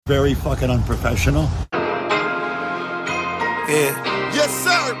very fucking unprofessional. Yeah. Yes,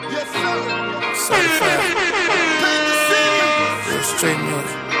 sir. Yes, sir. Certified. Paint the city. Real street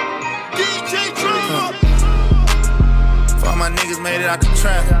music. DJ Drama. For all my niggas made it out the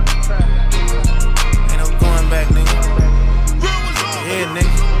trap. Ain't no going back, nigga. Yeah,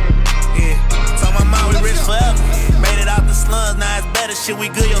 nigga. Yeah. Told my mom we rich forever. Made it out the slums, now it's better. Shit, we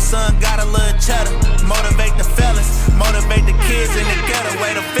good, your son got a little cheddar. Motivate the fellas, motivate the kids in the ghetto.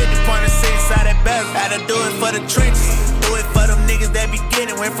 Way to 50 point and sit inside that bezel. Had to do it for the trenches. Do it for them niggas that be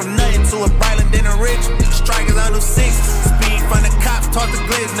getting. Went from nothing to a Bryland then a rich. Strikers under 6. Speed from the cops, talk to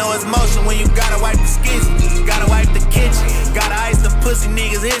glitz. No emotion when you gotta wipe the skis. Gotta wipe the kitchen. Gotta ice the pussy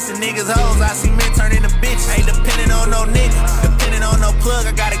niggas hissing. Niggas hoes, I see men turn into bitches. Ain't depending on no nigga. Depending on no plug,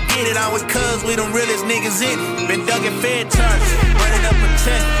 I gotta get it on with cuz we them realest niggas in it. Been ducking Fed charge, running up a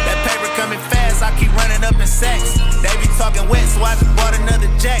check. That paper coming fast, I keep running up in sacks. They be talking wet, so I just bought another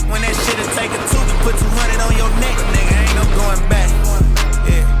jack. When that shit'll take a tooth and put 200 on your neck. Nigga, ain't no going back.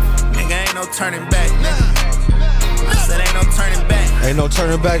 Yeah, nigga, ain't no turning back. I said ain't no turning back. Ain't no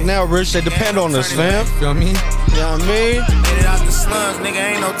turning back now, Rich. They depend on us, fam. Feel me? You know what I mean? Get it out the slums, nigga,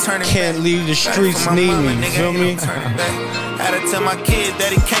 ain't no turning back. Can't leave the streets need me, you feel me? Had to tell my kids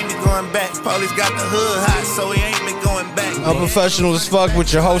that he can't be going back. Police got the hood hot, so he ain't been going back. Unprofessional as fuck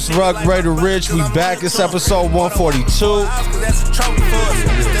with your host, Ruck, Raider Rich. We back. It's episode 142. That's a trophy for us.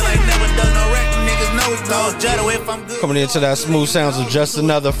 Still ain't never done no record. Niggas know we go Jetta if I'm good. Coming into that smooth sounds of just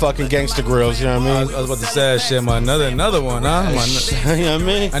another fucking Gangsta Grills, you know what I mean? I was about to say that shit, man. Another one, huh? You know what I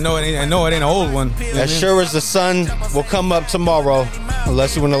mean? I know it ain't an old one. You know As sure as the sun will come up tomorrow,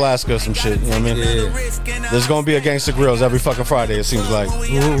 unless you in Alaska or some shit, you know what I mean? Yeah. There's gonna be a Gangsta Grills every fucking Friday, it seems like.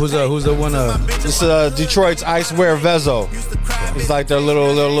 Who's the one? It's Detroit's Icewear Vezo. It's like their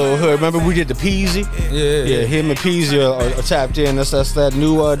little hood. Remember we did the Peasy? Yeah. Him and Peasy are tapped in. That's that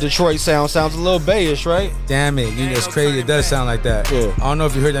new Detroit sound. Sounds a little Bayish, right? Damn it, it's crazy. It does sound like that. Yeah. I don't know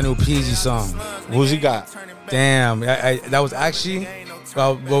if you heard that new Peasy song. Who's he got? Damn, that was actually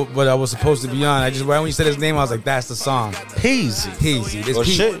what I was supposed to be on. Right when you said his name, I was like, that's the song. Peasy. It's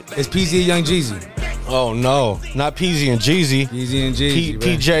shit. It's Peasy and Young Jeezy. Oh no, not Peasy and Jeezy. Peasy and Jeezy.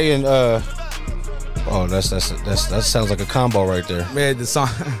 PJ and Oh, that sounds like a combo right there. Man, the song.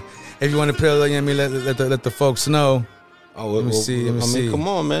 If you want to play, you know what I mean, let the folks know. Oh, let me see. Come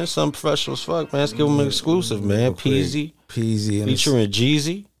on, man. Some professional as fuck, man. Let's give them an exclusive, man. Peasy and featuring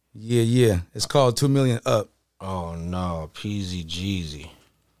Jeezy. Yeah. It's called 2 Million Up. Oh no, Peasy Jeezy.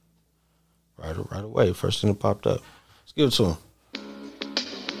 Right away. First thing that popped up. Let's give it to him.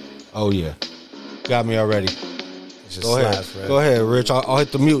 Oh yeah, got me already. Go ahead, slaps, right? Go ahead, Rich. I'll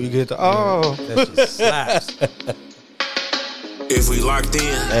hit the mute. You get the That shit slaps. If we locked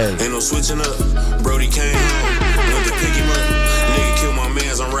in, ain't no switching up. Brody came, went to pick him up. Nigga kill my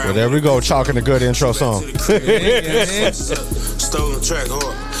mans, I'm riding. Well, there we go, chalking a good intro song. Stolen track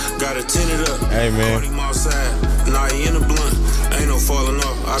hard, got it tinted up. Hey man, nah, he in the blunt. Ain't no falling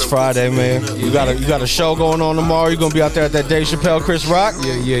off. it's Friday, man. You got a show going on tomorrow. You gonna be out there at that Dave Chappelle, Chris Rock?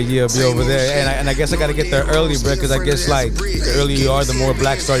 Yeah. Be over there, and I guess I gotta get there early, bro, because I guess like the earlier you are, the more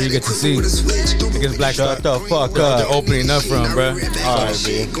Black Star you get to see. I guess Black Star. Shut the fuck They're up. opening up from, bro.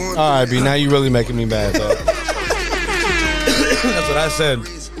 All right, B. Now you really making me mad, though. That's what I said.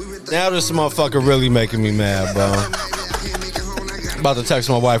 Now this motherfucker really making me mad, bro. About to text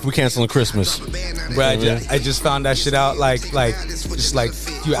my wife. We canceling Christmas. Bro, I just found that shit out like just like a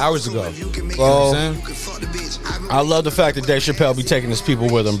few hours ago. Well, You know what I'm saying? I love the fact that Dave Chappelle be taking his people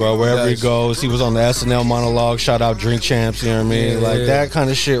with him, bro. Wherever he goes, he was on the SNL monologue. Shout out Drink Champs, you know what I mean? Yeah. That kind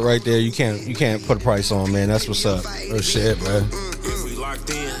of shit right there. You can't put a price on, man. That's what's up. Oh shit, bro.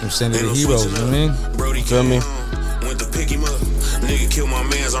 I'm sending the heroes, you know what I mean? Brody Feel me? Went to pick him up. Nigga kill my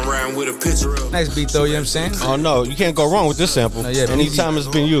mans, I'm riding with a picture up. Nice beat though, you know what I'm saying? Oh no, you can't go wrong with this sample. No, yeah, Anytime it's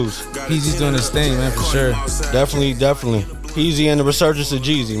been used. Peasy's doing his thing, man, for sure. Definitely. Peasy and the resurgence of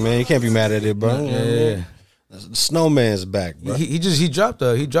Jeezy, man. You can't be mad at it, bro. Yeah. Snowman's back, bro. He dropped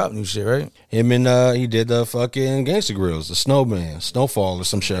new shit, right? Him and he did the fucking Gangsta Grills, the Snowfall or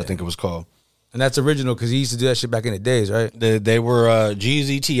some shit, I think it was called. And that's original because he used to do that shit back in the days, right? They were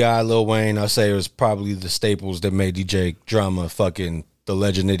Jeezy, T.I., Lil Wayne. I say it was probably the staples that made DJ Drama fucking the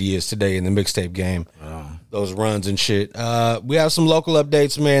legend that he is today in the mixtape game. Those runs and shit. We have some local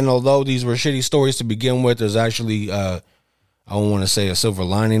updates, man. Although these were shitty stories to begin with, there's actually I don't want to say a silver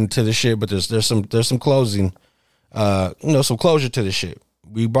lining to the shit, but there's some closing, some closure to the shit.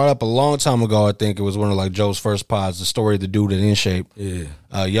 We brought up a long time ago, I think it was one of like Joe's first pods, the story of the dude at In Shape. Yeah.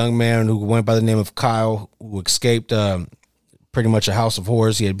 A young man who went by the name of Kyle, who escaped pretty much a house of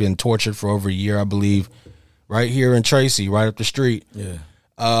horrors. He had been tortured for over a year, I believe, right here in Tracy, right up the street. Yeah.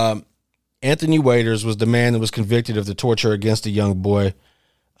 Anthony Waiters was the man that was convicted of the torture against a young boy.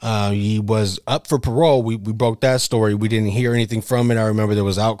 He was up for parole. We broke that story. We didn't hear anything from it. I remember there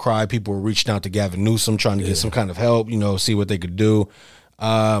was outcry. People were reaching out to Gavin Newsom trying to get some kind of help, see what they could do.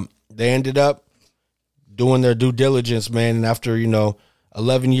 They ended up doing their due diligence, man. And after,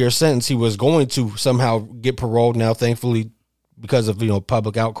 11-year sentence, he was going to somehow get paroled now, thankfully, because of,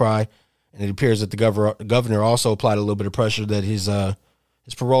 public outcry. And it appears that the governor also applied a little bit of pressure that his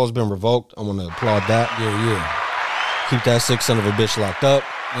parole has been revoked. I want to applaud that. Yeah. Keep that sick son of a bitch locked up.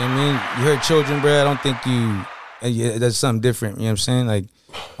 You know what I mean? You heard children, bro. I don't think that's something different. You know what I'm saying? Like,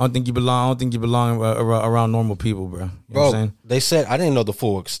 I don't think you belong around normal people, bro. You know what I'm saying? They said, I didn't know the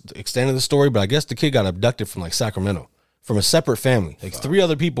full extent of the story, but I guess the kid got abducted from like Sacramento, from a separate family. Like 3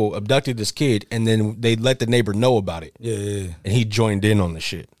 other people abducted this kid, and then they let the neighbor know about it. Yeah. And he joined in on the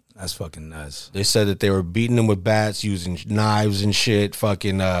shit. That's fucking nuts. They said that they were beating him with bats, using knives and shit,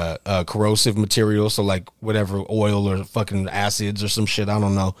 fucking corrosive material, so like whatever, oil or fucking acids or some shit, I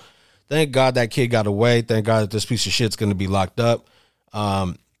don't know. Thank God that kid got away. Thank God that this piece of shit's going to be locked up.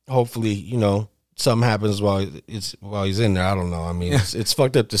 Hopefully, something happens while he's in there. I don't know. I mean, it's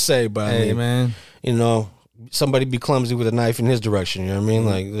fucked up to say, but hey, man, somebody be clumsy with a knife in his direction. You know what I mean?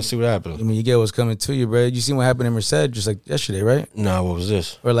 Like, let's see what happens. I mean, you get what's coming to you, bro. You seen what happened in Merced just like yesterday, right? No, what was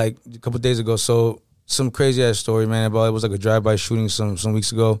this? Or like a couple days ago. So some crazy ass story, man. About it was like a drive-by shooting some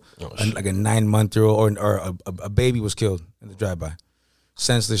weeks ago. Like a 9-month-old or a baby was killed in the drive-by.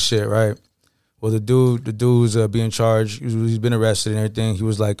 Senseless shit, right? Well, the dude's being charged. He's been arrested and everything. He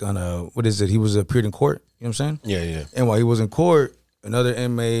was like on he was appeared in court. You know what I'm saying? Yeah. And while he was in court, another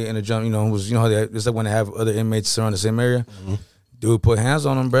inmate in a jump, was, how it's like when they have other inmates around the same area. Mm-hmm. Dude put hands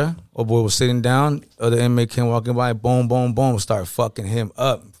on him, bruh. Old boy was sitting down. Other inmate came walking by, boom, boom, boom, start fucking him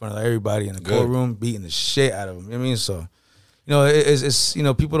up in front of everybody in the courtroom, beating the shit out of him. You know what I mean? So, it's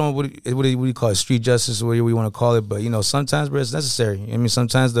people don't, what do you call it, street justice, or whatever you want to call it, but, sometimes, bruh, it's necessary. You know what I mean?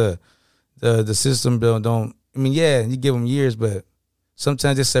 Sometimes the system don't, you give them years, but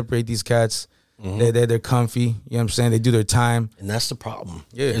sometimes they separate these cats. Mm-hmm. They're comfy, you know what I'm saying? They do their time. And that's the problem.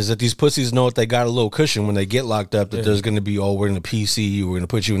 Yeah. Is that these pussies know if they got a little cushion when they get locked up, that there's going to be, we're going to PC you, we're going to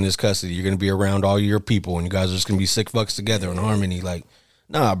put you in this custody, you're going to be around all your people, and you guys are just going to be sick fucks together in harmony. Like,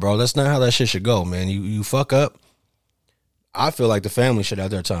 nah, bro, that's not how that shit should go, man. You fuck up. I feel like the family should have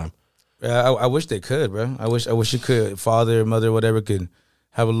their time. Yeah, I wish they could, bro. I wish you could, father, mother, whatever, could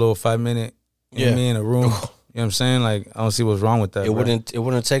have a little 5-minute, you know what I mean, in a room. You know what I'm saying? Like, I don't see what's wrong with that. It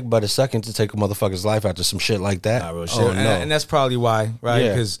wouldn't take but a second to take a motherfucker's life after some shit like that. Nah, real shit. Oh, no. And that's probably why, right?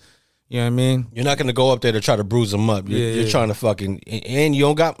 Because, you know what I mean? You're not going to go up there to try to bruise them up. You're trying to fucking, and you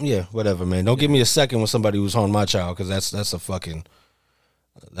don't got, whatever, man. Don't give me a second with somebody who's harmed my child, because that's a fucking,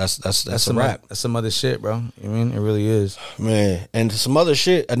 that's a wrap. That's some other shit, bro. You know what I mean? It really is. Man, and some other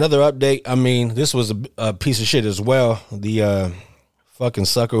shit, another update. I mean, this was a piece of shit as well. The, fucking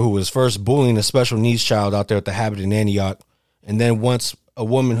sucker who was first bullying a special needs child out there at the Habit in Antioch, and then once a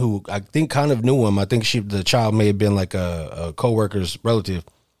woman who I think kind of knew him, I think the child may have been like a co-worker's relative,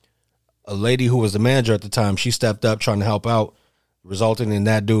 a lady who was the manager at the time, she stepped up trying to help out, resulting in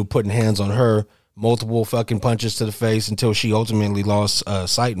that dude putting hands on her, multiple fucking punches to the face until she ultimately lost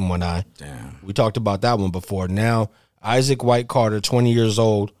sight in one eye. Damn. We talked about that one before. Now, Isaac White Carter, 20 years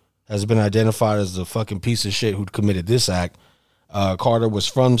old, has been identified as the fucking piece of shit who committed this act. Carter was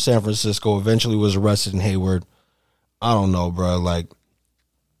from San Francisco, eventually was arrested in Hayward. I don't know, bro. Like,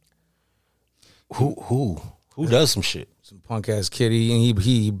 who does some shit? Some punk ass kitty, and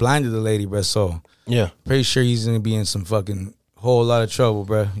he blinded the lady, bro. So yeah, pretty sure he's gonna be in some fucking whole lot of trouble,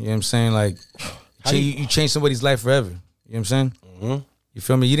 bro. You know what I'm saying? Like, you change somebody's life forever. You know what I'm saying? Mm-hmm. You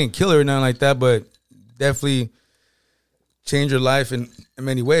feel me? You didn't kill her or nothing like that, but definitely change her life in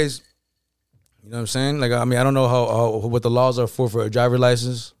many ways. You know what I'm saying? Like, I mean, I don't know how what the laws are for a driver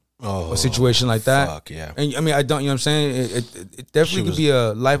license, a situation like that. Fuck yeah. And I mean, I don't. You know what I'm saying? It definitely could be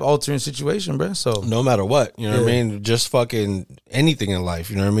a life altering situation, bro. So no matter what, you know what I mean. Just fucking anything in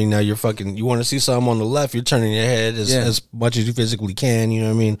life. You know what I mean. Now you're fucking. You want to see something on the left, you're turning your head as much as you physically can. You know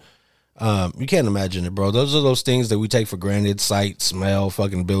what I mean. You can't imagine it, bro. Those are those things that we take for granted: sight, smell,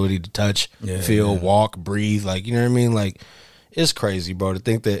 fucking ability to touch, feel, walk, breathe. Like, you know what I mean. Like, it's crazy, bro, to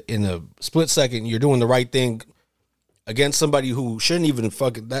think that in a split second you're doing the right thing against somebody who shouldn't even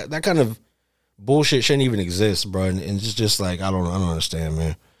fucking, that kind of bullshit shouldn't even exist, bro. And it's just like, I don't understand,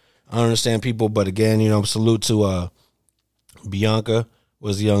 man. I don't understand people, but again, you know, salute to Bianca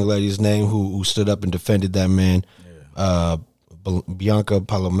was the young lady's name who stood up and defended that man. Bianca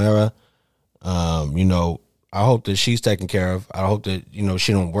Palomera. You know, I hope that she's taken care of. I hope that, you know,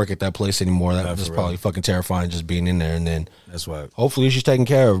 she don't work at that place anymore. That was probably fucking terrifying just being in there. And then That's why. hopefully she's taken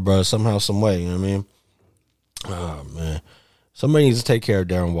care of, bro, somehow, some way. You know what I mean? Oh, man. Somebody needs to take care of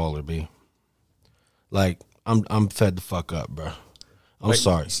Darren Waller, B. Like, I'm fed the fuck up, bro. I'm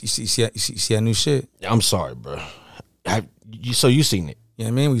sorry. You see that new shit? I'm sorry, bro. So you seen it? You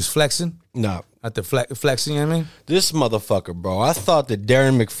know what I mean? We was flexing. No. At the flexing, you know what I mean? This motherfucker, bro. I thought that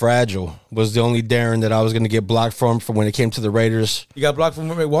Darren McFragile was the only Darren that I was going to get blocked from when it came to the Raiders. You got blocked from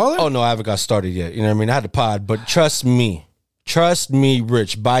Rick Waller? Oh, no, I haven't got started yet. You know what I mean? I had to pod, but trust me,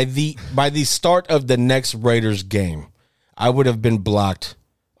 Rich, by the start of the next Raiders game, I would have been blocked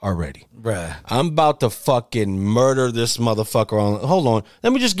already. Bruh. I'm about to fucking murder this motherfucker on. Hold on.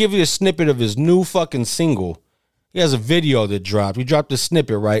 Let me just give you a snippet of his new fucking single. He has a video that dropped. He dropped a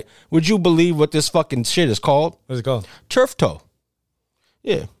snippet, right? Would you believe what this fucking shit is called? What's it called? Turf Toe.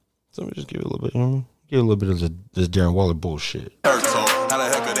 Yeah. So let me just give you a little bit, you know what I mean? Give you a little bit of this Darren Waller bullshit. How the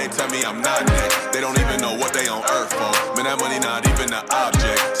heck could they tell me I'm not next? They don't even know what they on earth for. Man, that money not even an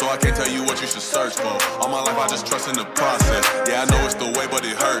object, so I can't tell you what you should search for. All my life I just trust in the process. Yeah, I know it's the way, but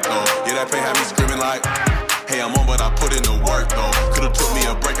it hurt though. Yeah, that pain had me screaming like, hey, I'm on, but I put in the work though. Could've took me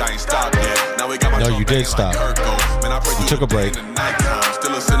a break, I ain't stopped yet. Now we got my No, you did stop. Man, I pray You took a break. in the nighttime.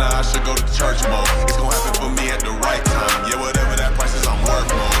 Still a sinner, I should go to church more. It's gonna happen for me at the right time. Yeah, whatever that price is, I'm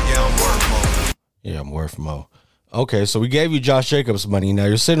worth more. Yeah, I'm worth more. Yeah, I'm worth mo. Okay, so we gave you Josh Jacobs money. Now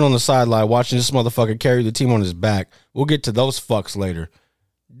you're sitting on the sideline watching this motherfucker carry the team on his back. We'll get to those fucks later.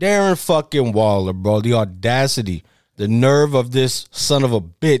 Darren fucking Waller, bro. The audacity, the nerve of this son of a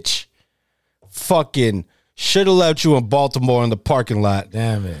bitch. Fucking should have left you in Baltimore in the parking lot.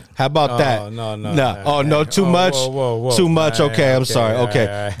 Damn it. How about that? No. Oh, no, too much? Whoa. Too much? Okay, I'm sorry. Okay.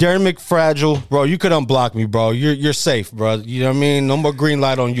 all right. Darren McFragile, bro, you could unblock me, bro. You're safe, bro. You know what I mean? No more green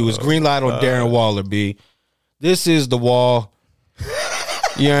light on you. It's green light on Darren Waller, B. This is the wall.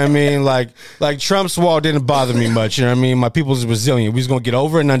 You know what I mean? Like Trump's wall didn't bother me much. You know what I mean? My people's resilient. We was gonna get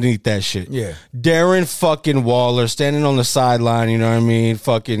over and underneath that shit. Yeah. Darren fucking Waller standing on the sideline. You know what I mean?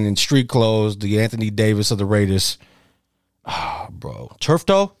 Fucking in street clothes. The Anthony Davis of the Raiders. Ah, bro. Turf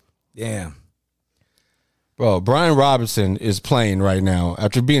toe? Damn. Bro, Brian Robinson is playing right now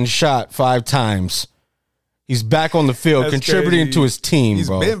after being shot 5 times. He's back on the field, That's contributing crazy. to his team, He's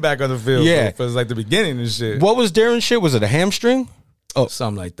bro. been back on the field Yeah. for like the beginning and shit. What was Darren's shit? Was it a hamstring?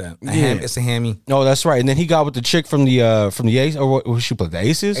 Something like that. Yeah. It's a hammy. No, that's right. And then he got with the chick from the Ace, or what she played, the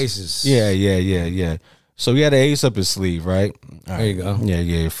Aces? Aces. Yeah. So he had an ace up his sleeve, right? All There you go.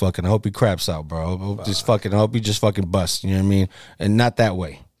 Yeah. Fucking, I hope he craps out, bro. I hope he just fucking busts. You know what I mean? And not that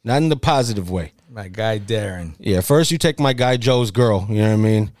way. Not in the positive way. My guy Darren. Yeah, first you take my guy Joe's girl, you know what I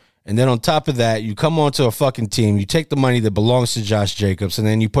mean? And then on top of that, you come onto a fucking team, you take the money that belongs to Josh Jacobs, and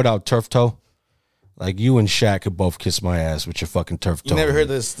then you put out Turf Toe. Like, you and Shaq could both kiss my ass with your fucking Turf Toe. You never heard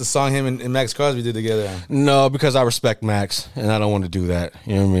the song him and Max Crosby did together? No, because I respect Max, and I don't want to do that.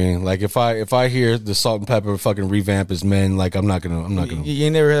 You know what I mean? Like, if I hear the Salt and Pepper fucking revamp as men, like, I'm not gonna. You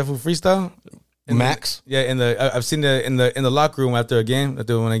ain't never heard that freestyle? Max? I've seen the in the locker room after a game.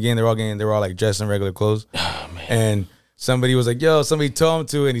 After when a game, they're all like dressed in regular clothes. Oh, man. And somebody was like, "Yo," somebody told him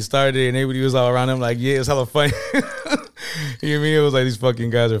to, and he started it, and everybody was all around him like, "Yeah, it's hella funny." You know what I mean? It was like these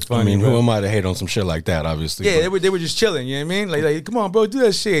fucking guys are funny. I mean, bro. who am I to hate on some shit like that? Obviously, Yeah, but- they were just chilling. You know what I mean? Like, come on, bro, do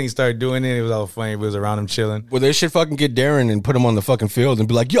that shit. And he started doing it. It was all funny. It was around him chilling. Well, they should fucking get Darren and put him on the fucking field and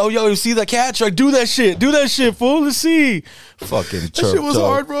be like, yo, you see that catch? Like, do that shit, fool. Let's see. Fucking That shit was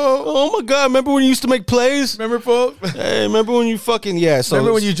hard, bro. Oh my God. Remember when you used to make plays? Remember, folks? Hey, remember when you fucking, yeah. So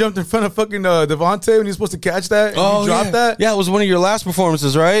Remember when you jumped in front of fucking Devontae when you were supposed to catch that? And you dropped yeah. that? Yeah, it was one of your last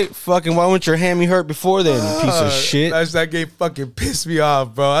performances, right? Fucking, why wasn't your hammy hurt before then, you piece of shit? That game fucking pissed me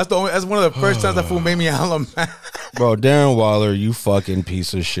off, bro. That's one of the first times that fool made me hella mad. Bro, Darren Waller, you fucking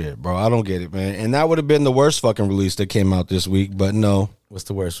piece of shit, bro. I don't get it, man. And that would have been the worst fucking release that came out this week, but no. What's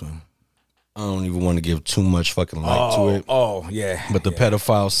the worst one? I don't even want to give too much fucking light to it. Oh, yeah. But the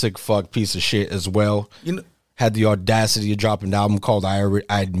pedophile, sick fuck piece of shit as well. You know, Had the audacity of dropping an album called I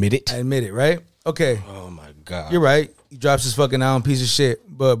Admit It. I admit it, right? Okay. Oh my God. You're right. He drops his fucking album, piece of shit.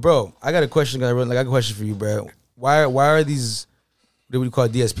 But, bro, I got a question. I got a question for you, bro. Why are these, what do we call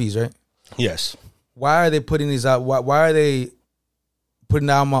it, DSPs, right? Yes. Why are they putting these out? Why are they putting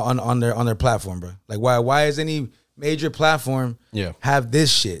the album on their platform, bro? Like, why is any major platform have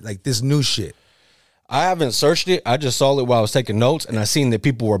this shit, like this new shit? I haven't searched it. I just saw it while I was taking notes, and I seen that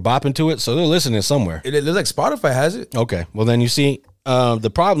people were bopping to it, so they're listening somewhere. It looks like Spotify has it. Okay. Well, then you see,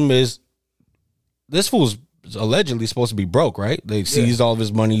 the problem is this fool's allegedly supposed to be broke, right? They seized all of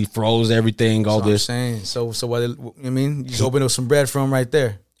his money, froze everything, all That's what I'm this. saying. So what I mean, you just open up some bread for him right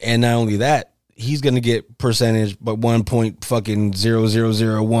there. And not only that, he's gonna get percentage, but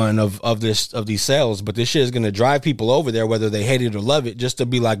 1.0001 of these sales. But this shit is gonna drive people over there, whether they hate it or love it, just to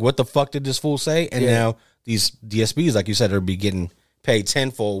be like, what the fuck did this fool say? And now these DSPs, like you said, are be getting paid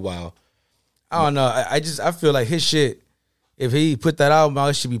tenfold. Wow. I don't know. I feel like his shit, if he put that album out,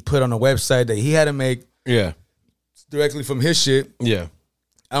 it should be put on a website that he had to make directly from his shit. Yeah.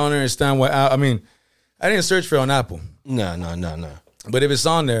 I don't understand why. I mean, I didn't search for it on Apple. No. But if it's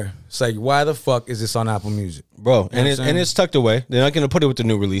on there, it's like, why the fuck is this on Apple Music? Bro, and it's tucked away. They're not going to put it with the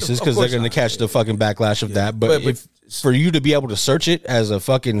new releases because they're going to catch the fucking backlash of that. But if for you to be able to search it as a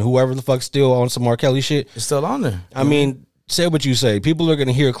fucking whoever the fuck's still on some R. Kelly shit. It's still on there. I mean, say what you say. People are going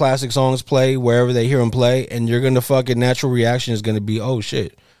to hear classic songs play wherever they hear them play, and you're going to fucking natural reaction is going to be, oh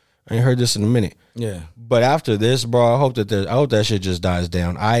shit, I ain't heard this in a minute. Yeah. But after this, bro, I hope that shit just dies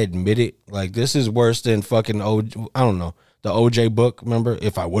down. I admit it. Like, this is worse than fucking I don't know. The OJ book, remember?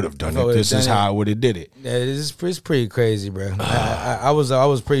 If I would have done it, this is how I would have did it. Yeah, it's pretty crazy, bro. I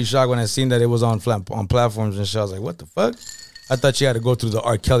was pretty shocked when I seen that it was on platforms and shit. I was like, what the fuck? I thought you had to go through the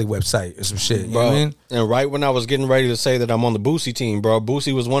R. Kelly website or some shit. You know what I mean? And right when I was getting ready to say that I'm on the Boosie team, bro,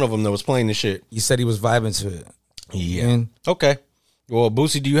 Boosie was one of them that was playing this shit. You said he was vibing to it. Yeah. Man. Okay. Well,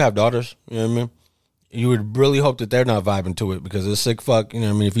 Boosie, do you have daughters? You know what I mean? You would really hope that they're not vibing to it because it's sick fuck. You know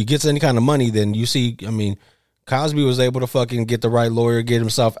what I mean? If he gets any kind of money, then you see, I mean, Cosby was able to fucking get the right lawyer, get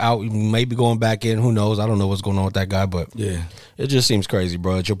himself out, maybe going back in. Who knows? I don't know what's going on with that guy, but yeah, it just seems crazy,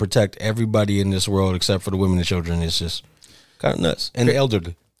 bro. That you'll protect everybody in this world except for the women and children. It's just kind of nuts. And the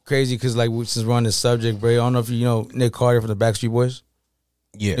elderly. Crazy because, like, since we're on this subject, bro, I don't know if you know Nick Carter from the Backstreet Boys.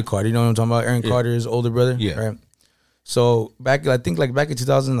 Yeah. Nick Carter, you know what I'm talking about? Aaron Carter, his older brother. Yeah. Right? So, back in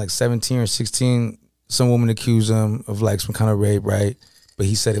 2017 or 16, some woman accused him of, like, some kind of rape, right? But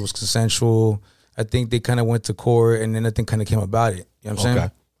he said it was consensual. I think they kind of went to court, and then nothing kind of came about it. You know what I'm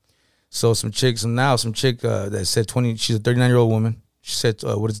saying? So some chick that said 20. She's a 39-year-old woman. She said,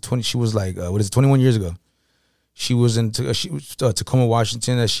 She was like, 21 years ago. She was in Tacoma,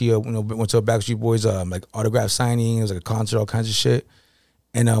 Washington. That she went to a Backstreet Boys like autograph signing. It was like a concert, all kinds of shit.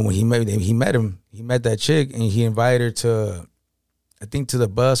 And when he met that chick, and he invited her to, I think, to the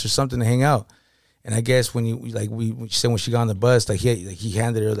bus or something to hang out. And I guess when she said when she got on the bus, like he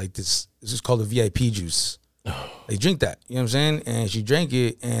handed her like this. This is called the VIP juice. Like, drink that. You know what I'm saying? And she drank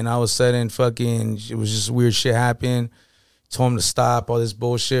it, and all of a sudden, fucking, it was just weird shit happened. Told him to stop all this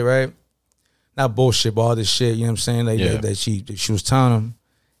bullshit, right? Not bullshit, but all this shit. You know what I'm saying? Like that she was telling him.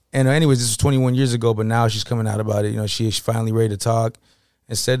 And anyways, this was 21 years ago, but now she's coming out about it. You know, she's finally ready to talk,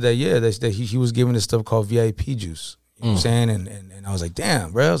 and said that that he was giving this stuff called VIP juice. You know what I'm saying? And I was like,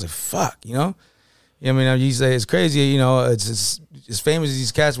 damn, bro. I was like, fuck, you know. I mean, you say it's crazy, you know. It's as famous as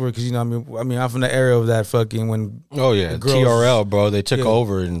these cats were, because, you know, I mean, I'm from the era of that fucking when. Oh yeah, TRL, bro. They took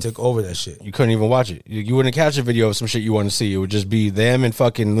over that shit. You couldn't even watch it. You wouldn't catch a video of some shit you want to see. It would just be them and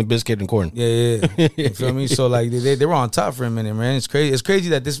fucking Limp Bizkit and Korn. Yeah. You feel me? So like they were on top for a minute, man. It's crazy. It's crazy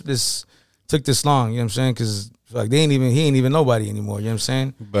that this took this long. You know what I'm saying? Because like he ain't even nobody anymore. You know what I'm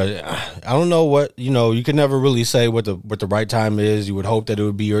saying? But I don't know what, you know. You can never really say what the right time is. You would hope that it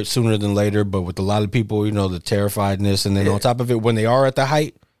would be sooner than later. But with a lot of people, you know, the terrifiedness, and then on top of it, when they are at the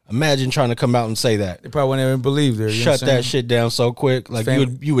height, imagine trying to come out and say that. They probably wouldn't even believe it. Shut that shit down so quick. Like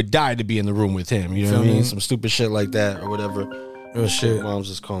you would die to be in the room with him. You know what I mean? Some stupid shit like that or whatever. Real shit. Mom's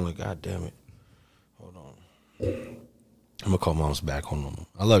just calling. God damn it. Hold on. I'm gonna call Mom's back. Hold on.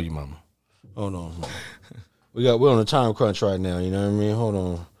 I love you, Mama. Hold on. We're on a time crunch right now, you know what I mean? Hold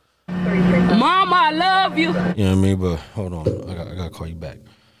on. Mama, I love you. You know what I mean? But hold on. I gotta call you back.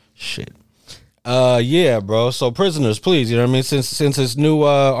 Shit. Yeah, bro. So Prisoners, please, you know what I mean? Since his new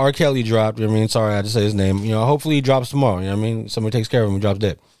R. Kelly dropped, you know what I mean? Sorry, I had to say his name. You know, hopefully he drops tomorrow, you know what I mean? Somebody takes care of him and drops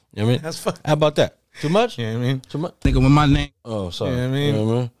dead. You know what I mean? That's fine. How about that? Too much? You know what I mean? Too much? Thinking with my name. Oh, sorry. You know what I mean? You know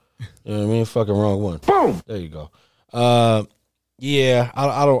what I mean? You know what I mean? Fucking wrong one. Boom. There you go. Yeah,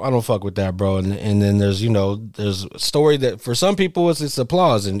 I don't fuck with that, bro. And then there's, you know, there's a story that for some people it's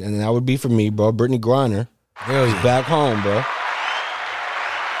applause, and that would be for me, bro. Brittany Griner is back home, bro.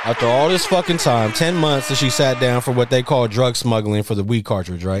 After all this fucking time, 10 months that she sat down for what they call drug smuggling for the weed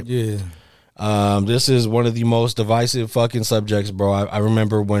cartridge, right? Yeah. This is one of the most divisive fucking subjects, bro. I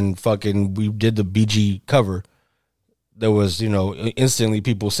remember when fucking we did the BG cover, there was, you know, instantly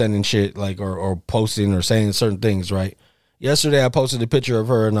people sending shit like or posting or saying certain things, right? Yesterday, I posted a picture of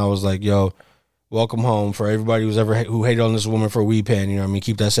her, and I was like, yo, welcome home for everybody who hated on this woman for a weed pen. You know what I mean?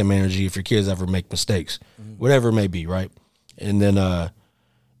 Keep that same energy if your kids ever make mistakes, whatever it may be, right? And then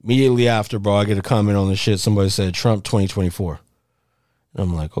immediately after, bro, I get a comment on this shit. Somebody said, Trump 2024. And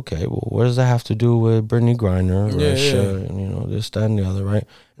I'm like, okay, well, what does that have to do with Brittany Griner, Russia, and this, that, and the other, right?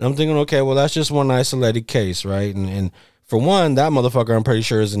 And I'm thinking, okay, well, that's just one isolated case, right? And for one, that motherfucker, I'm pretty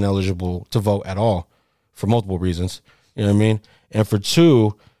sure, isn't eligible to vote at all for multiple reasons. You know what I mean? And for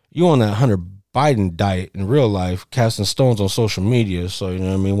two, you on that Hunter Biden diet in real life, casting stones on social media. So, you know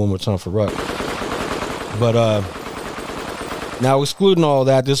what I mean? One more time for Ruck. But now, excluding all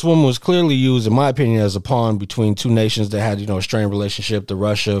that, this woman was clearly used, in my opinion, as a pawn between two nations that had, a strained relationship. The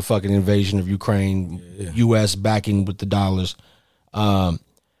Russia fucking invasion of Ukraine, U.S. backing with the dollars.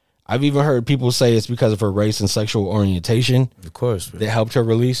 I've even heard people say it's because of her race and sexual orientation. Of course. That helped her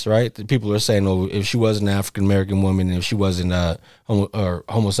release, right? The people are saying, oh, if she was an African-American woman, if she wasn't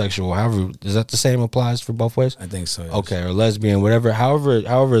homosexual, however, is that the same applies for both ways? I think so, yes. Okay, or lesbian, whatever,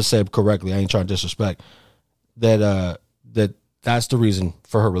 however it's said correctly, I ain't trying to disrespect, that's the reason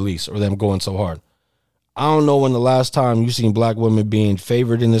for her release or them going so hard. I don't know when the last time you've seen black women being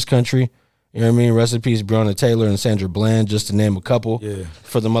favored in this country. You know what I mean? Rest in peace, Breonna Taylor and Sandra Bland, just to name a couple. Yeah.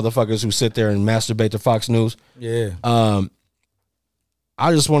 For the motherfuckers who sit there and masturbate to Fox News. Yeah.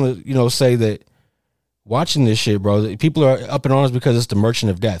 I just want to, say that watching this shit, bro, people are up in arms because it's the Merchant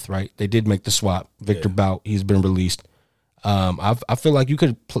of Death, right? They did make the swap. Victor Bout, he's been released. I feel like you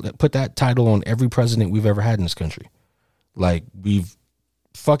could put that title on every president we've ever had in this country. Like, we've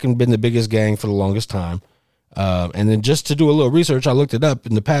fucking been the biggest gang for the longest time. And then just to do a little research, I looked it up.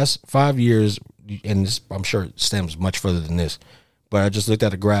 In the past 5 years, and this, I'm sure it stems much further than this, but I just looked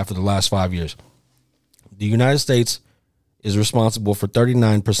at a graph of the last 5 years. The United States is responsible for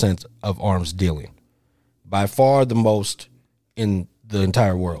 39% of arms dealing. By far the most in the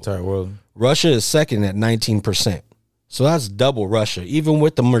entire world. Russia is second at 19%. So that's double Russia, even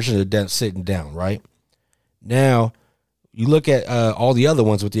with the Merchant of Death sitting down, right? Now, you look at all the other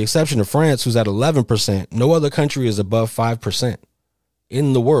ones, with the exception of France, who's at 11%. No other country is above 5%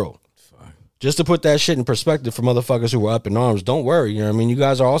 in the world. Just to put that shit in perspective for motherfuckers who were up in arms, don't worry. You know what I mean? You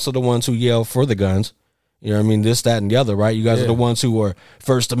guys are also the ones who yell for the guns. You know what I mean? This, that, and the other, right? You guys are the ones who are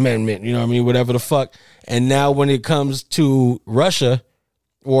First Amendment, you know what I mean? Whatever the fuck. And now when it comes to Russia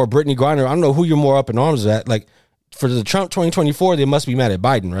or Brittany Griner, I don't know who you're more up in arms at. Like, for the Trump 2024, they must be mad at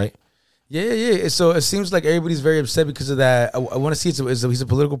Biden, right? Yeah. So it seems like everybody's very upset because of that. I want to see he's a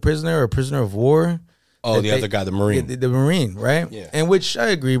political prisoner or a prisoner of war. Oh, the other guy, the Marine. The Marine, right? Yeah. And which I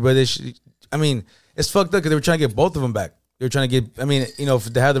agree, but it's fucked up because they were trying to get both of them back. They were trying to get, if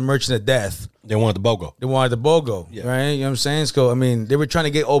they had the Merchant of Death. They wanted the BOGO. Right? You know what I'm saying? So, they were trying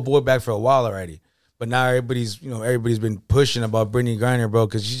to get old boy back for a while already. But now everybody's been pushing about Brittany Griner, bro,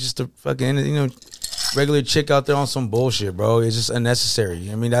 because she's just a fucking, regular chick out there on some bullshit, bro. It's just unnecessary.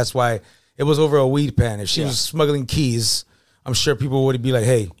 That's why it was over a weed pan. If she was smuggling keys, I'm sure people would be like,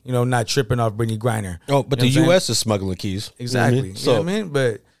 hey, not tripping off Brittany Griner. Oh, but the U.S. is smuggling keys. Exactly. You know what I mean?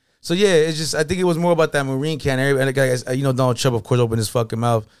 But, so yeah, it's just, I think it was more about that Marine can. Everybody, guys, Donald Trump, of course, opened his fucking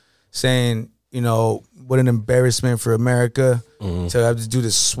mouth saying, what an embarrassment for America to have to do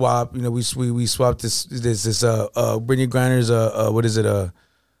this swap. We swapped this Brittany Griner's, what is it,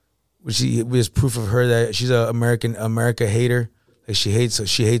 was proof of her that she's a America hater. Like she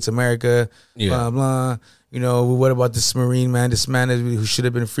hates America. Blah blah. What about this Marine man? This man who should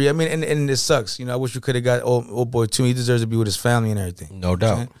have been free. And it sucks. I wish we could have got old boy too. He deserves to be with his family and everything. No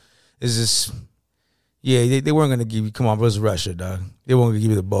doubt. It's just, they weren't gonna give you. Come on, bro, it's Russia, dog. They weren't gonna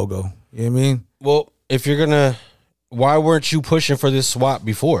give you the BOGO. You know what I mean? Well, if you're gonna, why weren't you pushing for this swap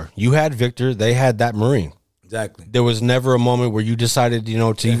before? You had Victor. They had that Marine. Exactly. There was never a moment where you decided,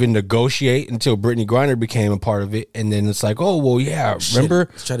 to even negotiate until Brittany Griner became a part of it, and then it's like, oh well, yeah. Remember,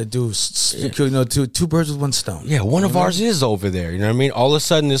 let's try to do, two birds with one stone. Yeah, one of ours is over there. You know what I mean? All of a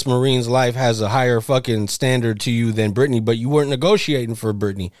sudden, this Marine's life has a higher fucking standard to you than Brittany, but you weren't negotiating for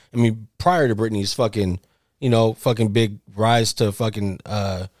Brittany. Prior to Brittany's fucking, fucking big rise to fucking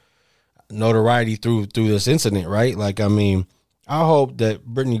notoriety through this incident, right? Like, I hope that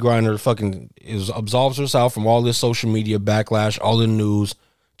Brittany Griner fucking absolves herself from all this social media backlash, all the news,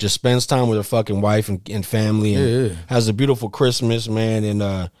 just spends time with her fucking wife and family, and has a beautiful Christmas, man.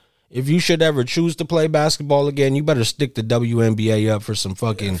 And if you should ever choose to play basketball again, you better stick the WNBA up for some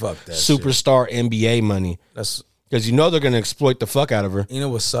fucking superstar shit. NBA money. That's because they're gonna exploit the fuck out of her. You know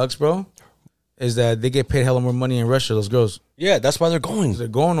what sucks, bro? Is that they get paid hella more money in Russia, those girls. Yeah, that's why they're going. They're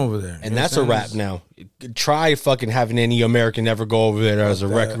going over there. And that's a wrap now. Try fucking having any American ever go over there as a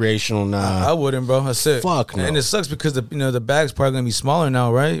recreational. Nah, I wouldn't, bro. That's it. Fuck no. And it sucks because the bag's probably gonna be smaller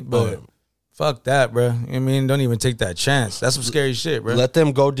now, right? But Fuck that, bro. I mean, don't even take that chance. That's some scary shit, bro. Let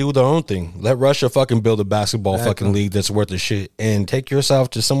them go do their own thing. Let Russia fucking build a basketball fucking league that's worth of shit and take yourself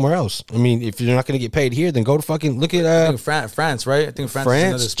to somewhere else. I mean, if you're not going to get paid here, then go to fucking look at I think France, right? I think France is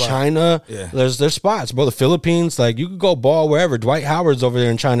another spot. China. Yeah. There's spots, bro. The Philippines, like you could go ball wherever. Dwight Howard's over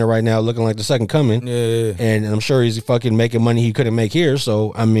there in China right now, looking like the second coming. Yeah. And I'm sure he's fucking making money he couldn't make here.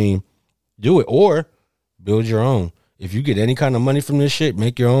 So I mean, do it or build your own. If you get any kind of money from this shit,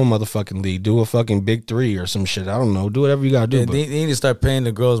 make your own motherfucking league. Do a fucking Big Three or some shit. I don't know. Do whatever you gotta do. Yeah, but they need to start paying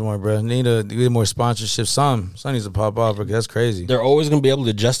the girls more, bro. They need to get more sponsorship. Some needs to pop off because that's crazy. they're always going to be able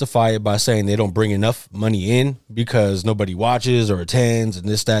to justify it by saying they don't bring enough money in because nobody watches or attends and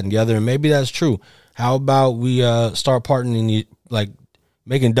this, that, and the other. And maybe that's true. How about we start partnering, like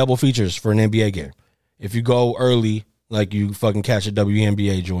making double features for an NBA game? If you go early, like you fucking catch a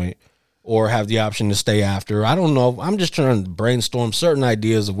WNBA joint or have the option to stay after. I don't know. I'm just trying to brainstorm certain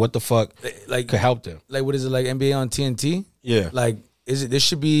ideas of what the fuck Like could help them. Like what is it, like NBA on TNT? Yeah. Like is it? This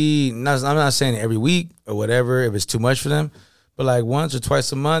should be. I'm not saying every week or whatever if it's too much for them, but like once or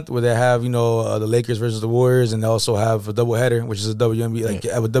twice a month where they have the Lakers versus the Warriors and they also have a doubleheader, which is a WNBA, like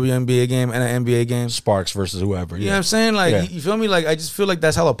have a WNBA game and an NBA game. Sparks versus whoever. You know what I'm saying? Like Yeah. you feel me? Like I just feel like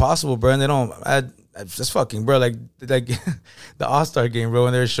that's hella possible, bro. And they don't. That's fucking, bro. Like the All-Star game, bro.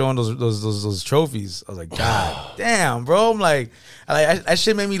 When they were showing those trophies, I was like, God damn, bro. I'm like that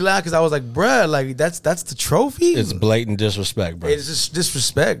shit made me laugh because I was like, bro, like that's the trophy. It's blatant disrespect, bro. It's just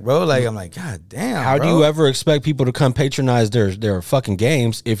disrespect, bro. Like I'm like, God damn. How bro. do you ever expect people to come patronize their fucking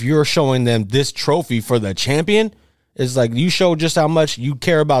games if you're showing them this trophy for the champion? It's like you show just how much you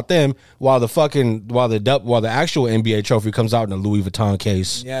care about them while the actual NBA trophy comes out in a Louis Vuitton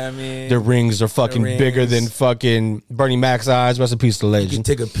case. Yeah, I mean, The rings are fucking bigger than fucking Bernie Mac's eyes. Rest in peace to the you can legend.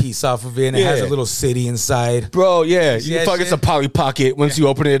 take a piece off of it and it has Yeah. a little city inside. Bro, yeah. See You that fucking it's shit? a Polly Pocket. Once you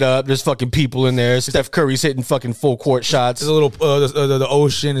open it up, there's fucking people in there. Steph Curry's hitting fucking full court shots. There's a little the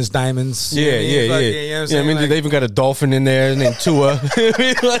ocean is diamonds. You know Yeah, what I mean? yeah, Fucking, yeah. you know what I'm Yeah, I saying? mean, Like, they even got a dolphin in there named Tua. I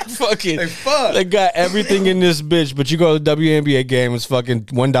mean, like, fucking, Like, fuck. They got everything in this bitch, but you go to the WNBA game, it's fucking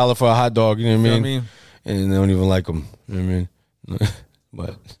 $1 for a hot dog, you know what I mean? And they don't even like them, you know what I mean?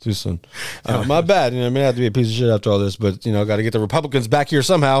 But too soon. My bad, you know what I mean? I have to be a piece of shit after all this, but, you know, got to get the Republicans back here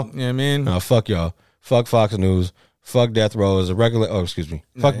somehow. you know what I mean? No, fuck y'all. Fuck Fox News. Fuck Death Row as a regular,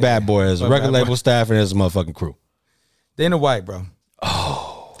 fuck Bad Boy as a Fuck record Bad label Boy. staff and as a motherfucking crew. Dana White, bro.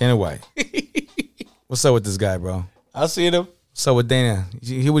 Oh. Dana White. What's up with this guy, bro? I seen him. What's up with Dana?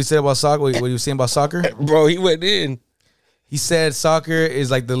 You hear what he said about soccer? What he was saying about soccer? Bro, he went in. He said soccer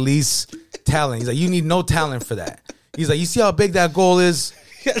is like the least talent. He's like, you need no talent for that. He's like, you see how big that goal is?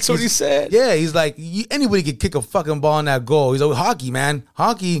 That's what he said. Yeah, he's like, anybody could kick a fucking ball in that goal. He's like, hockey, man.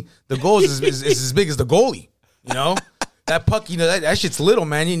 Hockey, the goal is as big as the goalie. You know? That puck, you know, that shit's little,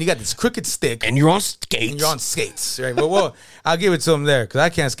 man. You got this cricket stick. And you're on skates. And you're on skates, right? Well, I'll give it to him there because I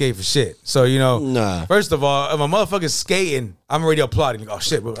can't skate for shit. So, you know, Nah. First of all, if a motherfucker's skating, I'm already applauding. Like, oh,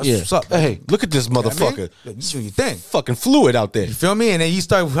 shit, bro, that's what's up. Hey, look at this You know what I mean? motherfucker. You do your thing. Fucking fluid out there. You feel me? And then you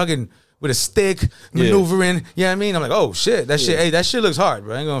start fucking with a stick, maneuvering. You know what I mean? I'm like, oh, shit. That shit looks hard,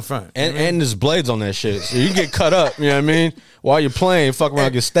 bro. I ain't going front. And there's blades on that shit. So you get cut up, you know what I mean? While you're playing, fuck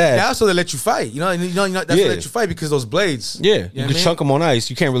around, get stabbed. Now, so they let you fight. You know that's Yeah. what they let you fight because those blades. Yeah, You you know can what I mean? chunk them on ice.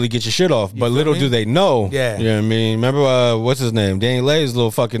 You can't really get your shit off. But feel little me? do they know. Yeah. You know what I mean? Remember, what's his name? Danny Lay's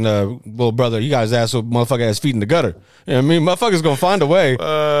little fucking little brother. He got his ass with motherfucker has feet in the gutter. You know what I mean? Motherfucker's gonna find a way.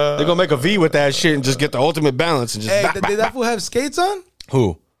 They're gonna make a V with that shit and just get the ultimate balance and just. Hey, did that fool have skates on?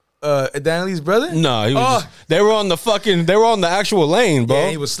 Who? Danley's brother? No, he was Oh. just, they were on the actual lane, bro. Yeah,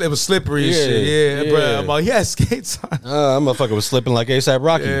 it was slippery and Yeah, shit. Yeah, yeah. bro. I'm like, he had skates on. That motherfucker was slipping like ASAP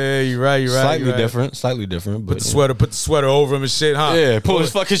Rocky. Yeah, you're right. Slightly different, but Put the sweater over him and shit, huh? yeah, pull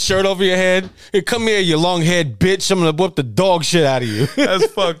his fucking shirt over your head. Hey, come here, you long head bitch. I'm gonna whip the dog shit out of you. That's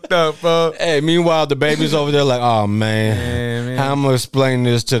fucked up, bro. Hey, meanwhile, the baby's over there like, oh man, Man. how I'm gonna explain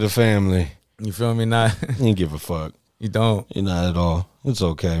this to the family? You feel me? Not You ain't give a fuck. you don't. You're not at all. It's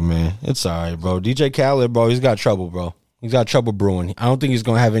okay, man. It's all right, bro. DJ Khaled, bro, he's got trouble, bro. He's got trouble brewing. I don't think he's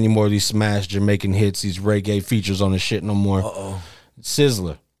gonna have any more of these smash Jamaican hits, these reggae features on his shit no more.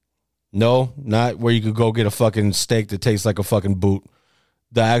 Sizzler. No, not where you could go get a fucking steak that tastes like a fucking boot.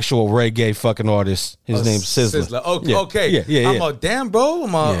 The actual reggae fucking artist. His name's Sizzler. Okay, Yeah. okay. Yeah. I'm like, damn, bro.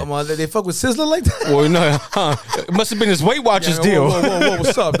 They fuck with Sizzler like that? Well, no, it must have been his Weight Watchers Yeah, deal. Whoa,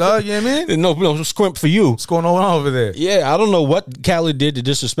 what's up, dog? You know what I mean? No scrimp for you. What's going on over there? Yeah, I don't know what Khaled did to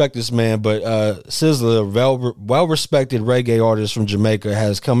disrespect this man, but Sizzler, a well-respected reggae artist from Jamaica,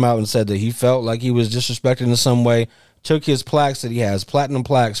 has come out and said that he felt like he was disrespected in some way, took his plaques that he has, platinum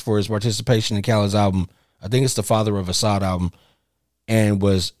plaques for his participation in Khaled's album. I think it's the Father of Assad album. and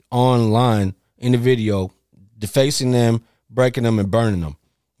was online in the video defacing them, breaking them, and burning them,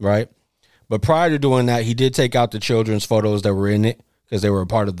 right? But prior to doing that, he did take out the children's photos that were in it because they were a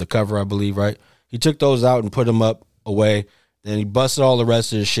part of the cover, I believe, right? He took those out and put them up away. Then he busted all the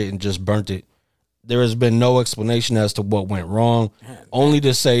rest of his shit and just burnt it. There has been no explanation as to what went wrong, only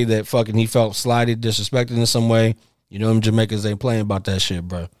to say that fucking he felt slighted, disrespected in some way. You know, them Jamaicans ain't playing about that shit,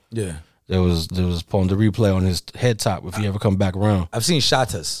 bro. Yeah. There was pulling the replay on his head top if he ever come back around. I've seen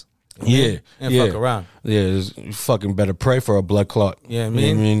Shatas. Yeah. And yeah. fuck around. Yeah, you fucking better pray for a blood clot. Yeah, I You know what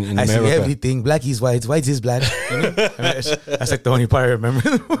I mean, in I see America. everything. Black is white, white is black. You know? That's like the only part I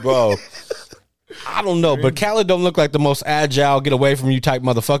remember. Bro, I don't know, but Khaled don't look like the most agile, get away from you type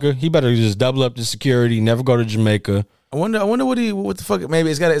motherfucker. He better just double up the security, never go to Jamaica. I wonder what the fuck? Maybe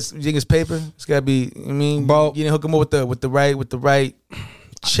you think it's paper. It's gotta be. I mean, Bro, you didn't hook him up with the right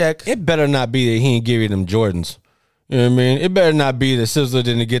check. It better not be that he ain't give you them Jordans. You know what I mean? It better not be that Sizzler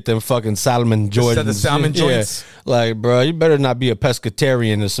didn't get them fucking Solomon Jordans. The salmon joints. Like, bro, you better not be a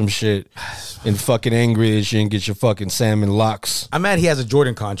pescatarian or some shit and fucking angry that you didn't get your fucking salmon locks. I'm mad he has a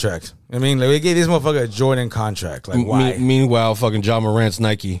Jordan contract. I mean, like, we gave this motherfucker a Jordan contract. Like, why? Meanwhile, fucking John Morant's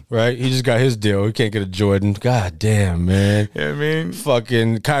Nike, right? He just got his deal. He can't get a Jordan. God damn, man. You know what I mean?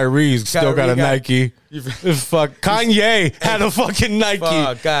 Fucking Kyrie's still got a Nike. Fuck, Kanye had a fucking Nike.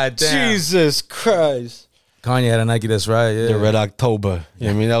 Fuck, God damn. Jesus Christ. Kanye had a Nike, that's right. Yeah. The Red October. You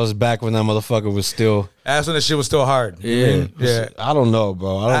know what I mean? That was back when that motherfucker was still. That's when the shit was still hard. Yeah. I don't know,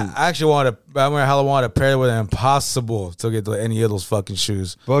 bro. I actually I remember how I wanted to pair it with Impossible to get to any of those fucking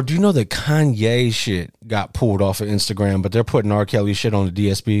shoes. Bro, do you know that Kanye shit got pulled off of Instagram, but they're putting R. Kelly shit on the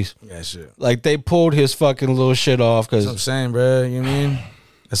DSPs? Yeah, shit. Like, they pulled his fucking little shit off That's what I'm because saying, bro. You know what I mean?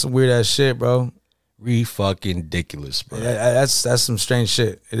 That's some weird ass shit, bro. fucking ridiculous, bro. Yeah, that's some strange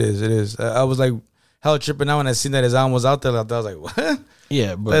shit. It is. I was like hella tripping out when I seen that his album was out there. I was like, what?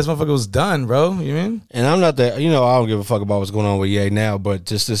 Yeah, but This motherfucker was done, bro. You mean? and I'm not that, I don't give a fuck about what's going on with Ye now, but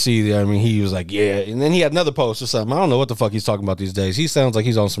just to see that, he was like, yeah. And then he had another post or something. I don't know what the fuck he's talking about these days. He sounds like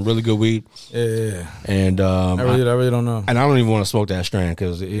he's on some really good weed. Yeah. And I really don't know. and I don't even want to smoke that strand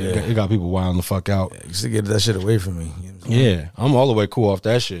because it got people wilding the fuck out. You should get that shit away from me. You know what I'm saying? Yeah, I'm all the way cool off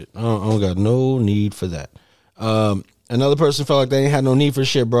that shit. I don't got no need for that. Another person felt like they ain't had no need for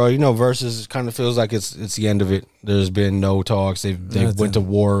shit, bro. Versus kind of feels like it's the end of it. There's been no talks. They went to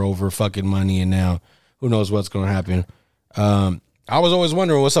war over fucking money, and now who knows what's going to happen. I was always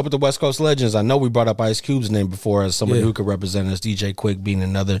wondering what's up with the West Coast Legends. I know we brought up Ice Cube's name before as somebody who could represent us. DJ Quick being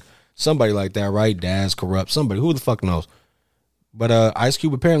another, somebody like that, right? Daz, Corrupt, somebody, who the fuck knows? But Ice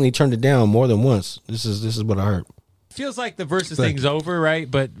Cube apparently turned it down more than once. This is what I heard. Feels like the versus thing's over, right?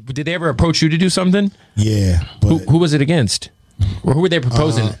 But did they ever approach you to do something? Yeah. But Who was it against? Or who were they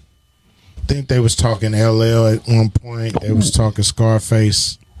proposing? I think they was talking LL at one point. They was talking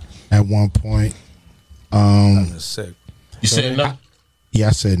Scarface at one point. That's sick. You said no? Yeah,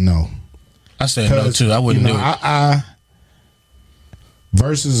 I said no. I said no too. I wouldn't do it. I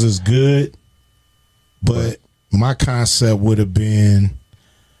versus is good, but my concept would have been,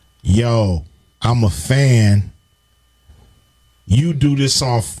 yo, I'm a fan. You do this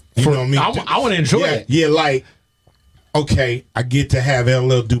on, you know what I mean? I want to enjoy it. Yeah, like, okay, I get to have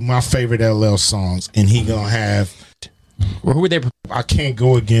LL do my favorite LL songs, and he gonna have. Or who were they? I can't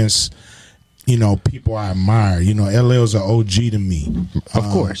go against, people I admire. LL's an OG to me, Of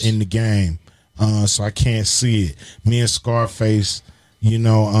course, in the game. So I can't see it. Me and Scarface, I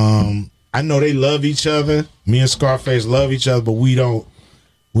know they love each other. Me and Scarface love each other, but we don't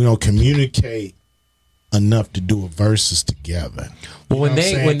communicate enough to do a versus together. Well, when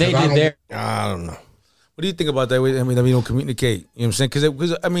they did their, I don't know. What do you think about that? That we don't communicate. You know what I'm saying?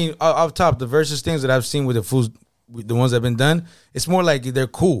 Because off top, the versus things that I've seen with the fools, the ones that have been done, it's more like they're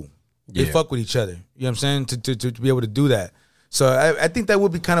cool. They fuck with each other. You know what I'm saying? To be able to do that. So I think that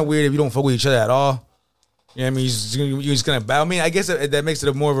would be kind of weird if you don't fuck with each other at all. You know what I mean? You're just gonna battle. I guess that makes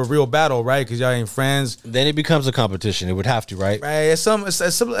it more of a real battle, right? Because y'all ain't friends. Then it becomes a competition. It would have to, right? Right.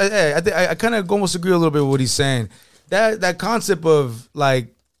 I kind of almost agree a little bit with what he's saying. That concept of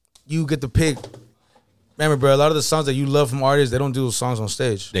like you get to pick. Remember, bro, a lot of the songs that you love from artists, they don't do those songs on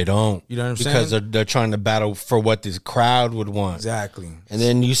stage. They don't. You know what I'm saying? Because they're trying to battle for what this crowd would want. Exactly. And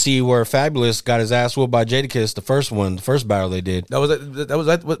then you see where Fabulous got his ass whooped by Jadakiss, the first battle they did. Wasn't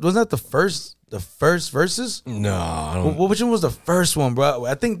that the first verses? No, I don't. Well, which one was the first one, bro?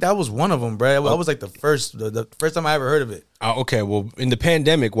 I think that was one of them, bro. That was like the first time I ever heard of it. Okay, well, in the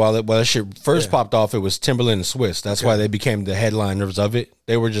pandemic, while that shit first popped off, it was Timberland and Swiss. That's why they became the headliners of it.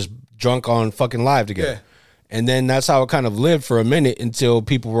 They were just drunk on fucking live together. Yeah. And then that's how it kind of lived for a minute until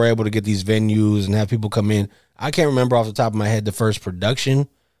people were able to get these venues and have people come in. I can't remember off the top of my head the first production,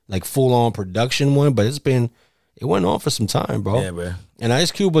 like full on production one, but it went on for some time, bro. Yeah, bro. And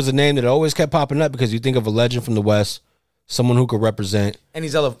Ice Cube was a name that always kept popping up because you think of a legend from the West, someone who could represent. And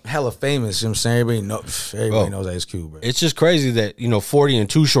he's hella famous, you know what I'm saying? Everybody knows Ice Cube, bro. It's just crazy that, 40 and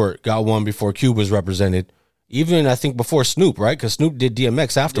Too Short got one before Cube was represented. Even, I think, before Snoop, right? Because Snoop did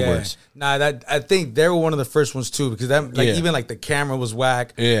DMX afterwards. Yeah. I think they were one of the first ones, too, because even, like, the camera was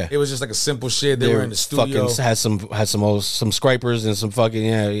whack. Yeah. It was just, like, a simple shit. They were in the studio. Fucking had some scrapers and some fucking,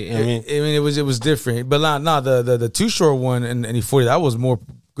 you know what I mean? It was different. But, the Too Short one and E40, that was more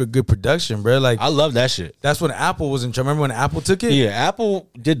good production, bro. Like, I love that shit. That's when Apple was in charge. Remember when Apple took it? Yeah, Apple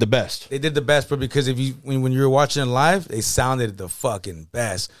did the best. They did the best, bro, because when you were watching it live, they sounded the fucking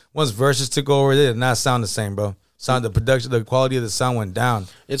best. Once Versus took over, they did not sound the same, bro. The quality of the sound went down.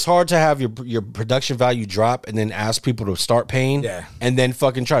 It's hard to have your production value drop and then ask people to start paying. Yeah. And then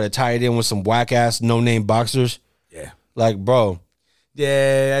fucking try to tie it in with some whack ass no name boxers. Yeah. Like, bro.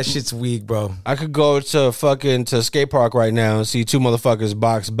 Yeah, that shit's weak, bro. I could go to skate park right now and see two motherfuckers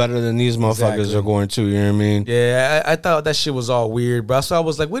box better than these motherfuckers are going to. You know what I mean? Yeah, I thought that shit was all weird, bro. So I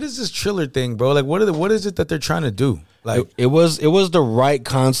was like, what is this Triller thing, bro? Like, what is it that they're trying to do? Like, it was the right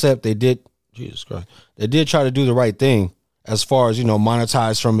concept. They did. Jesus Christ. They did try to do the right thing as far as,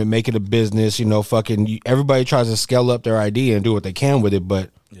 monetize from it, make it a business, everybody tries to scale up their idea and do what they can with it,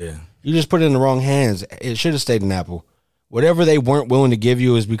 but yeah, you just put it in the wrong hands. It should have stayed in Apple. Whatever they weren't willing to give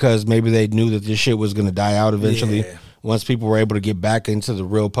you is because maybe they knew that this shit was going to die out eventually. Yeah. Once people were able to get back into the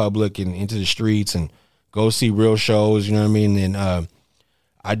real public and into the streets and go see real shows, you know what I mean? And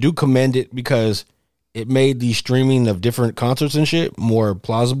I do commend it because it made the streaming of different concerts and shit more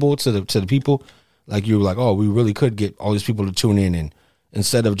plausible to the people. Like, you were like, oh, we really could get all these people to tune in, and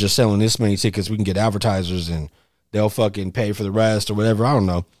instead of just selling this many tickets, we can get advertisers and they'll fucking pay for the rest or whatever. I don't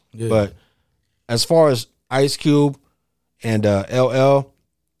know. Yeah. But as far as Ice Cube and LL,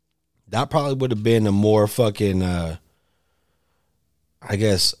 that probably would have been a more fucking,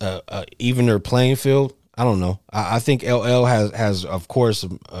 evener playing field. I don't know. I think LL has of course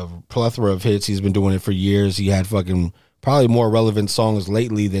a plethora of hits. He's been doing it for years. He had fucking probably more relevant songs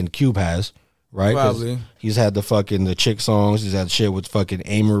lately than Cube has, right? Probably. He's had the chick songs. He's had shit with fucking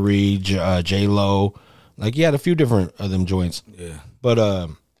Amory, J Lo. Like, he had a few different of them joints. Yeah. But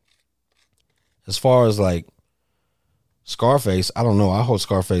as far as like Scarface, I don't know. I hold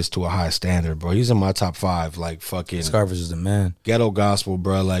Scarface to a high standard, bro. He's in my top 5. Like, fucking Scarface is the man. Ghetto gospel,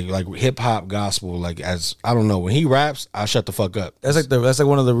 bro. Like hip hop gospel. Like, as I don't know, when he raps, I shut the fuck up. That's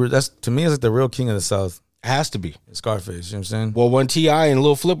to me, it's like the real king of the South. Has to be Scarface. You know what I'm saying? Well, when T.I. and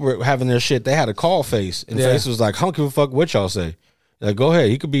Lil Flip were having their shit, they had a call Face, and Face was like, "I don't give a fuck what y'all say. Like, go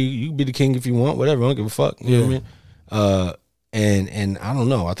ahead. You could be the king if you want. Whatever. I don't give a fuck." You know what I mean? And I don't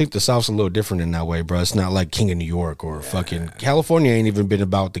know. I think the South's a little different in that way, bro. It's not like King of New York or fucking California. Ain't even been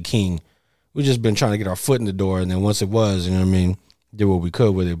about the king. We just been trying to get our foot in the door, and then once it was, you know what I mean, did what we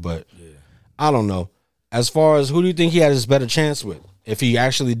could with it. But I don't know. As far as who do you think he had his better chance with if he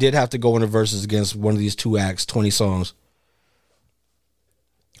actually did have to go in the verses against one of these two acts, 20 songs?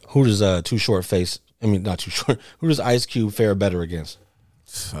 Who does Too Short face? I mean, not Too Short. Who does Ice Cube fare better against?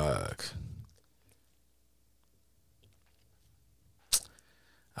 Fuck.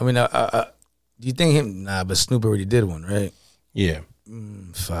 I mean, do you think him? Nah, but Snoop already did one, right? Yeah.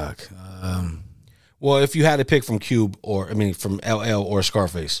 Fuck. Well, if you had to pick from Cube from LL or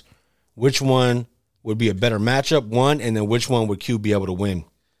Scarface, which one would be a better matchup? One, and then which one would Cube be able to win?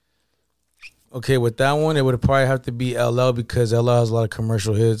 Okay, with that one, it would probably have to be LL because LL has a lot of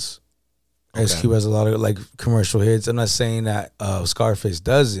commercial hits. Okay. Ice Cube has a lot of like commercial hits. I'm not saying that Scarface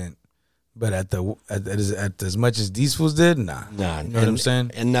doesn't. But at as much as these fools did, nah. You know what I'm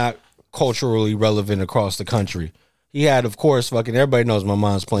saying? And not culturally relevant across the country. He had, of course, fucking everybody knows My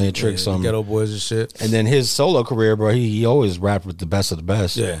Mom's Playing Tricks on Ghetto Boys and shit. And then his solo career, bro, he always rapped with the best of the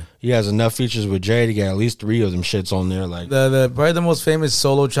best. Yeah. He has enough features with Jay to get at least 3 of them shits on there. Like probably the most famous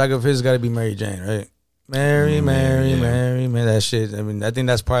solo track of his got to be Mary Jane, right? Mary, that shit. I mean, I think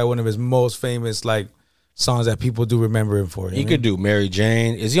that's probably one of his most famous like songs that people do remember him for. He could do Mary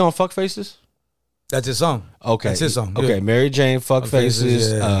Jane. Is he on Fuck Faces? That's his song. Okay. That's his song. Okay, Mary Jane, Fuck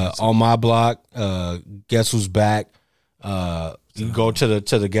Faces, On My Block, Guess Who's Back. You go to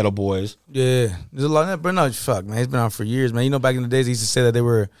the Ghetto Boys. Yeah. There's a lot of that, but no, fuck, man. He's been on for years, man. You know, back in the days, he used to say that they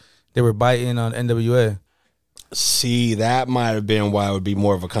were biting on NWA. See, that might have been why it would be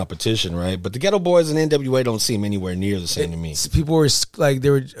more of a competition, right? But the Ghetto Boys and NWA don't seem anywhere near the same to me. People were like,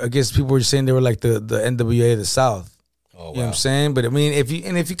 people were saying they were like the NWA of the South. Oh, You know what I'm saying? But I mean, if you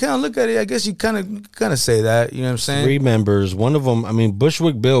kind of look at it, I guess you kind of say that. You know what I'm saying? 3 members. One of them, I mean,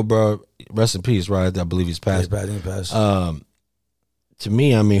 Bushwick Bill, bro. Rest in peace, right? I believe he's passed. He passed. To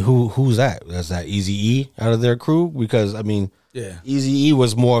me, I mean, who's that? That's that Eazy-E out of their crew? Because I mean, yeah, Eazy-E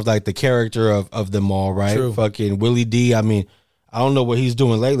was more of like the character of them all, right? True. Fucking Willie D. I mean, I don't know what he's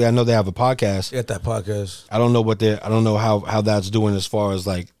doing lately. I know they have a podcast. Got that podcast. I don't know how that's doing as far as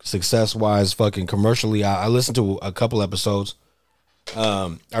like success wise, fucking commercially. I listened to a couple episodes.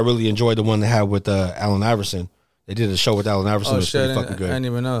 I really enjoyed the one they had with Allen Iverson. They did a show with Allen Iverson. Oh It was shit! pretty fucking good. I didn't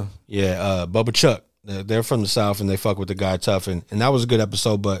even know. Yeah, Bubba Chuck. They're from the South and they fuck with the guy tough, and that was a good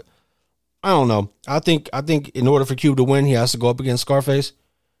episode. But I don't know. I think in order for Cube to win, he has to go up against Scarface,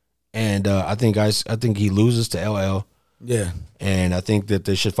 and I think he loses to LL. Yeah, and I think that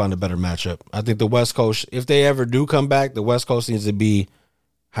they should find a better matchup. I think the West Coast, if they ever do come back, the West Coast needs to be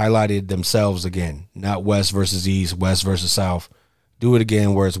highlighted themselves again, not West versus East, West versus South. Do it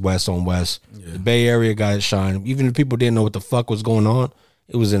again where it's West on West. Yeah. The Bay Area guys shine. Even if people didn't know what the fuck was going on,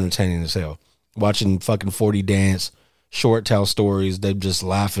 it was entertaining as hell. Watching fucking 40 dance, short tell stories, they just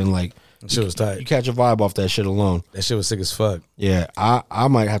laughing like that shit was tight. You catch a vibe off that shit alone. That shit was sick as fuck. Yeah, I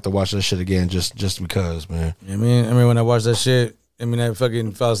might have to watch that shit again just because, man. Yeah, I mean when I watched that shit, I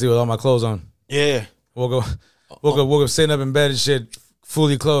fucking fell asleep with all my clothes on. Yeah. Woke up sitting up in bed and shit,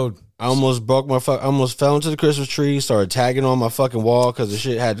 fully clothed. I almost fell into the Christmas tree, started tagging on my fucking wall because the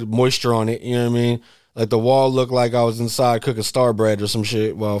shit had moisture on it, you know what I mean? Like the wall looked like I was inside cooking star bread or some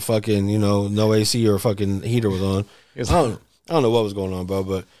shit while fucking, no AC or fucking heater was on. I don't know what was going on, bro,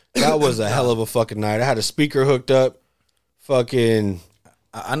 but that was a hell of a fucking night. I had a speaker hooked up. Fucking.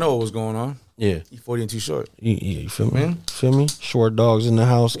 I know what was going on. Yeah. E40 and too short. You feel me? Feel me? Short dogs in the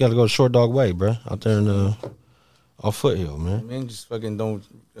house. Got to go short dog way, bro. Out there in off Foothill, man. Man, just fucking don't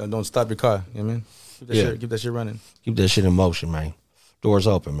stop your car. You know what I mean? Keep that shit running. Keep that shit in motion, man. Doors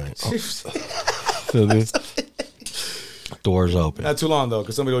open, man. Feel me? Doors open. Not too long though,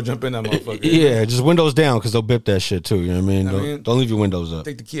 because somebody will jump in that motherfucker. Yeah, just windows down because they'll bip that shit too. You know what I mean? Don't leave your windows up.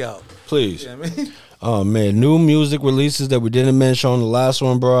 Take the key out, please. You know what I mean? Oh man, new music releases that we didn't mention on the last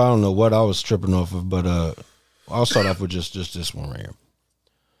one, bro. I don't know what I was tripping off of, but I'll start off with just this one right here.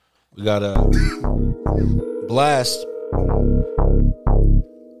 We got Blast.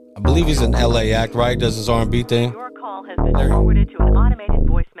 I believe he's an LA act, right? Does his R&B thing. Your call has been forwarded to an automated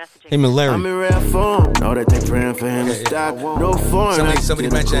voice messaging. Him and Larry. I'm in rare form. Know that they praying for him to stop. No foreign. Somebody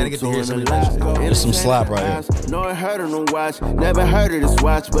mentioned. I didn't get to hear somebody mention it. There's some slap right here. No, I heard on the watch. Never heard of this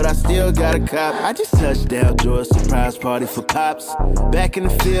watch, but I still got a cop. I just touched down, George. Surprise party for pops. Back in the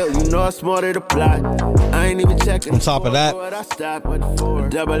field, I smarter the plot. I ain't even checking. On top of that,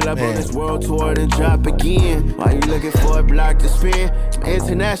 double up on this world tour and drop again. Why you looking for a block to spin?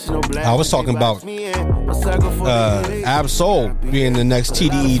 International black. I was talking about Ab-Soul being the next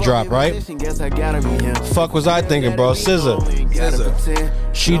TDE drop, right? Fuck was I thinking, bro?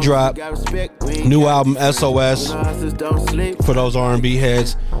 SZA. She dropped new album SOS for those R&B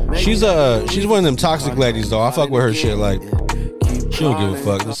heads. She's one of them toxic ladies though. I fuck with her shit. Like she don't give a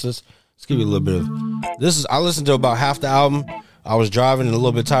fuck. Let's give you a little bit of this. I listened to about half the album. I was driving and a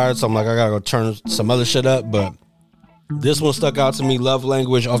little bit tired, so I'm like, I gotta go turn some other shit up. But this one stuck out to me. Love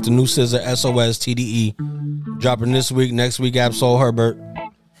Language off the new SZA SOS TDE dropping this week. Next week, Ab-Soul Herbert.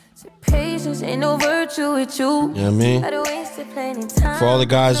 Patience ain't no virtue with you. You know what I mean? For all the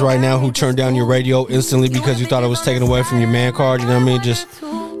guys right now who turned down your radio instantly because you thought it was taken away from your man card, you know what I mean?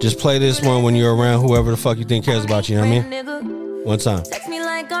 Just play this one when you're around whoever the fuck you think cares about you, you know what I mean? One time. Text me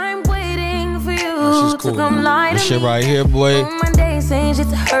like I'm waiting for you. Oh, she's cool. This shit right here, boy.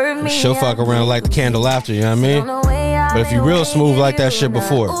 She'll fuck around like the candle after, you know what I mean? But if you real smooth like that shit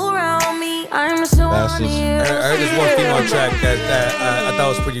before. Bastards. I heard this one female track that I thought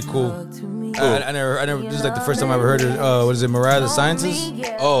was pretty cool. I never. This is like the first time I ever heard it. What is it, Mariah the Scientist?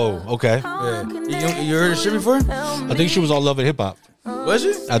 Oh, okay. Yeah. You heard this shit before? I think she was all Love and Hip Hop. Was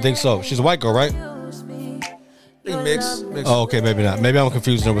she? I think so. She's a white girl, right? I think mix. Oh, okay, maybe not. Maybe I'm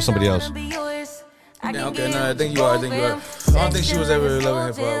confusing her with somebody else. Yeah, okay, no, I think you are. I don't think she was ever Love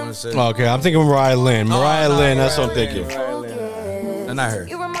and Hip Hop. I want to say. Oh, okay, I'm thinking Mariah Lynn. Mariah Lynn, that's what I'm thinking. And not her.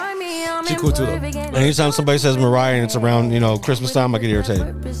 She cool too though. Anytime somebody says Mariah and it's around, Christmas time, I get irritated.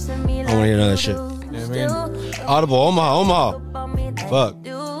 I don't want to hear none of that shit. You know what I mean? Audible, Omaha. Fuck.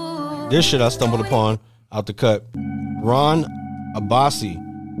 This shit I stumbled upon out the cut. Ron Abassi,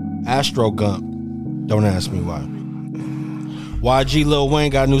 Astro Gump. Don't ask me why. YG Lil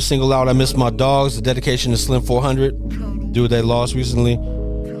Wayne got a new single out, I Miss My Dogs. The dedication to Slim 400, dude they lost recently.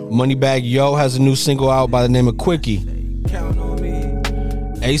 Moneybagg Yo has a new single out by the name of Quickie.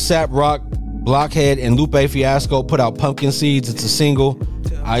 ASAP Rock Blockhead and Lupe Fiasco put out Pumpkin Seeds. It's a single.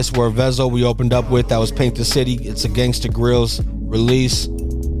 I Swear Vezo we opened up with. That was Paint the City. It's a Gangsta Grills release.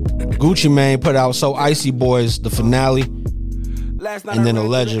 Gucci Mane put out So Icy Boys, the finale. And then a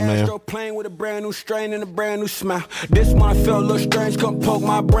legend, man. Playing with a brand new strain and a brand new smile. This one I felt a little strange. Come poke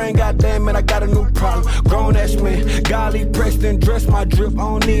my brain. Goddamn it, I got a new problem. Grown ass man. Golly Preston, dress my drip. I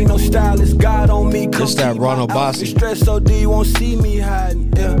don't need no stylist. God on me. Just that Ronald Bossy. Stress so D, you won't see me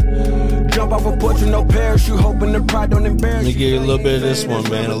hiding. Yeah. Jump off a porch with no parachute, hoping the pride don't embarrass. Let me give you a little bit of this one,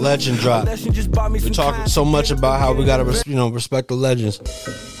 man. A legend drop. We're talking so much about how we gotta, respect the legends.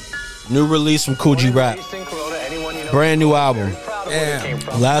 New release from Coogee Rap. Brand new album.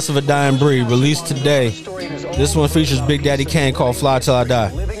 Last of a Dying Breed, released today. This one features Big Daddy Kane called Fly Till I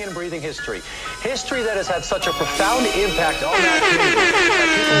Die. Living and breathing history. History that has had such a profound impact on that community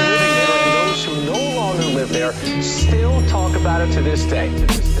that people living there and those who no longer live there still talk about it to this day.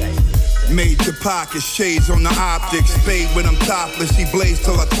 Major pockets, shades on the optics. Spade when I'm topless, he blazed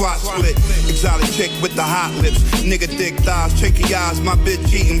till I twat split. Exotic chick with the hot lips. Nigga thick thighs, shaky eyes, my bitch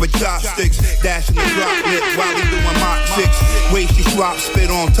eating with chopsticks. Dashing the drop lip while he doing Mach 6. Way she swap,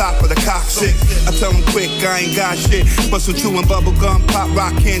 spit on top of the coccyx. I tell him quick, I ain't got shit. But some chewing bubble gum, pop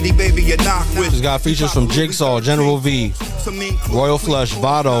rock candy, baby, you knock with. It's got features from Jigsaw, General V, Royal Flush,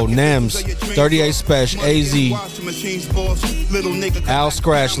 Vado, Nems, 38 Special, AZ, Al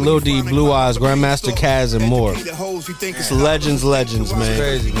Scratch, Lil D, Blue Eyes, Grandmaster Kaz, and more. It's legends, man.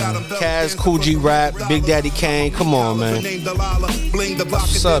 Crazy, man. Kaz, Coogee Rap, Big Daddy Kane. Come on, man.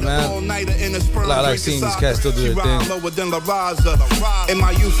 What's up, man? I like seeing these cats still do their thing. In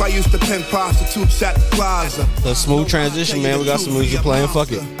my youth, I used to pimp prostitutes at the plaza. A smooth transition, man. We got some music playing.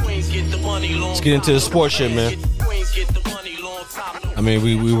 Fuck it. Let's get into the sports shit, man. I mean,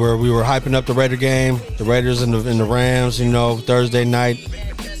 we were hyping up the Raider game, the Raiders and the Rams. Thursday night.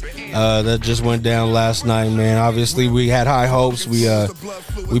 That just went down last night, man. Obviously, we had high hopes. We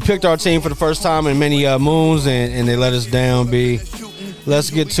picked our team for the first time in many moons, and they let us down. B. Let's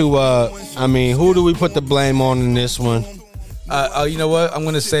get to. Who do we put the blame on in this one? You know what? I'm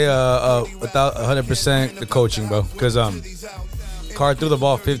gonna say without 100% the coaching, bro. Because Carr threw the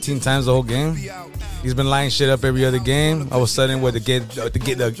ball 15 times the whole game. He's been lining shit up every other game. All of a sudden, where the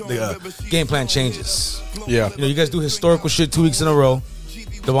game plan changes. Yeah. You guys do historical shit 2 weeks in a row.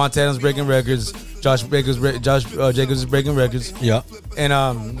 Devontae Adams breaking records. Josh Jacobs is breaking records. Yeah.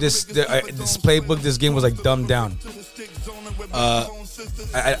 And this playbook, this game was like dumbed down. I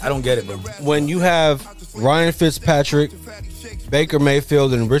don't get it, bro. When you have Ryan Fitzpatrick, Baker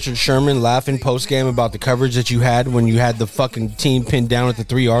Mayfield, and Richard Sherman laughing post-game about the coverage that you had when you had the fucking team pinned down at the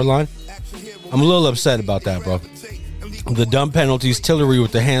 3-yard line, I'm a little upset about that, bro. The dumb penalties, Tillery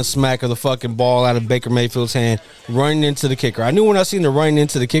with the hand smack of the fucking ball out of Baker Mayfield's hand, running into the kicker. I knew when I seen the running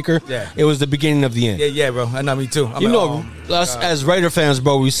into the kicker, it was the beginning of the end. Yeah, bro. I know, me too. Us as Raider fans,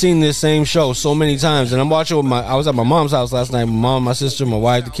 bro, we've seen this same show so many times. And I'm watching I was at my mom's house last night. My mom, my sister, my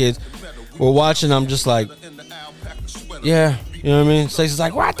wife, the kids. We're watching. I'm just like, yeah, you know what I mean? Stacey's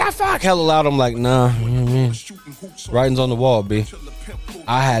like, what the fuck? Hella loud. I'm like, nah, you know what I mean? Writing's on the wall, B.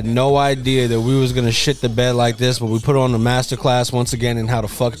 I had no idea that we was going to shit the bed like this, but we put on a masterclass once again in how to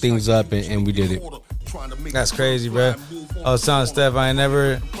fuck things up, and we did it. That's crazy, bro. I was telling Steph, I ain't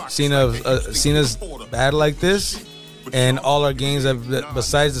never seen us bad like this, and all our games,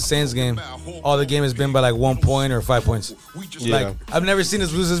 besides the Saints game, all the game has been by like 1 point or 5 points. Yeah. Like, I've never seen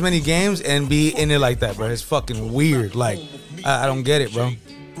us lose as many games and be in it like that, bro. It's fucking weird. Like, I don't get it, bro. You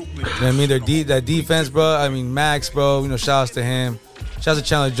know what I mean? That defense, bro. I mean, Max, bro. Shout outs to him. Shout out to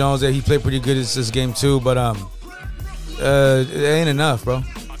Chandler Jones. He played pretty good this game too, but it ain't enough, bro.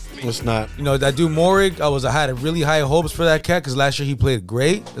 It's not. That dude Morig, I had really high hopes for that cat because last year he played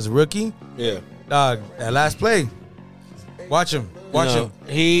great as a rookie. Yeah. Dog, that last play. Watch him. Him.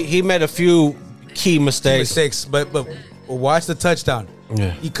 He made a few key mistakes. But watch the touchdown.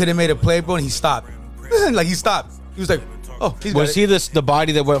 Yeah. He could have made a play, bro, and he stopped. He stopped. He was like, oh, he's Was he the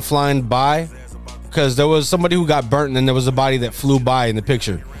body that went flying by? Because there was somebody who got burnt, and then there was a body that flew by in the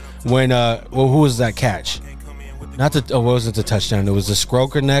picture. When who was that catch? What wasn't the touchdown? It was the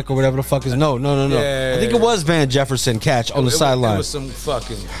Skroker neck or whatever the fuck is. No. Yeah, I think it was Van Jefferson catch on the sideline. It was some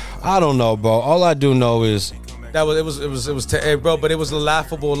fucking. I don't know, bro. All I do know is bro. But it was a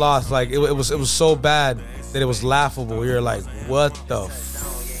laughable loss. Like it was so bad that it was laughable. You're like, what the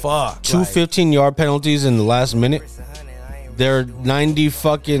fuck? Two 15-yard penalties in the last minute. They're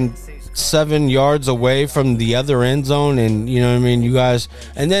 7 yards away from the other end zone, and you know what I mean, you guys.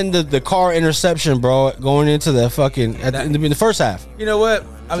 And then the Carr interception, bro, going into the fucking in the first half. You know what?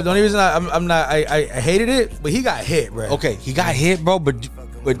 The only reason I hated it, but he got hit, bro. Okay, he got hit, bro. But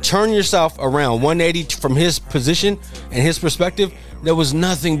But turn yourself around 180 from his position and his perspective. There was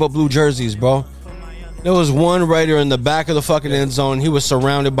nothing but blue jerseys, bro. There was one Raider in the back of the fucking end zone. He was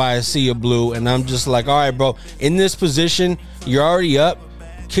surrounded by a sea of blue. And I'm just like, all right, bro, in this position, you're already up.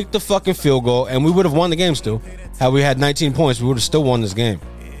 Kick the fucking field goal. And we would have won the game still. Had we had 19 points, we would have still won this game.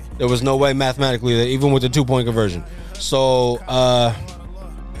 There was no way mathematically that even with the 2-point conversion. So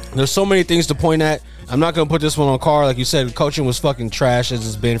there's so many things to point at. I'm not going to put this one on Carr. Like you said, coaching was fucking trash as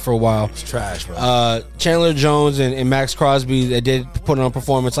it's been for a while. It's trash, bro. Chandler Jones and Max Crosby, they did put on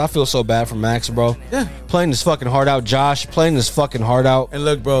performance. I feel so bad for Max, bro. Yeah. Playing his fucking heart out. Josh playing his fucking heart out. And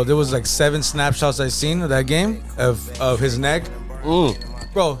look, bro, there was like 7 snapshots I seen of that game of his neck.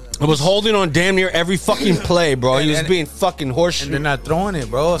 Bro. I was holding on damn near every fucking play, bro. He was being fucking horseshit. And they're not throwing it,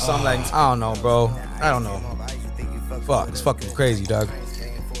 bro. So I'm like, I don't know, bro. I don't know. Fuck, it's fucking crazy, dog.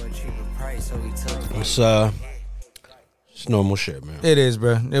 It's normal shit, man. It is,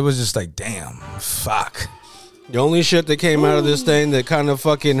 bro. It was just like, damn, fuck. The only shit that came out of this thing that kind of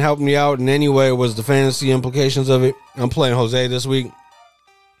fucking helped me out in any way was the fantasy implications of it. I'm playing Jose this week.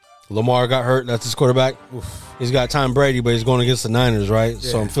 Lamar got hurt. That's his quarterback. He's got Tom Brady, but he's going against the Niners, right? Yeah.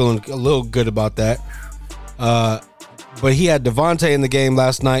 So I'm feeling a little good about that. But he had Devontae in the game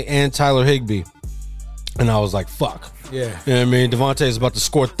last night and Tyler Higbee. And I was like, fuck. Yeah. You know what I mean? Devontae is about to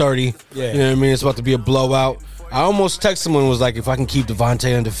score 30. Yeah. You know what I mean? It's about to be a blowout. I almost texted him and was like, if I can keep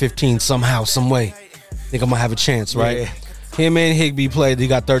Devontae under 15 somehow, some way, I think I'm going to have a chance, right? Yeah. Him and Higbee played. He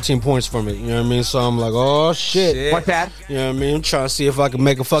got 13 points from it. You know what I mean? So I'm like, oh, shit. What's that? You know what I mean? I'm trying to see if I can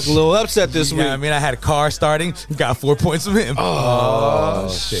make a fucking little upset this week. I mean, I had a car starting. Got 4 points from him.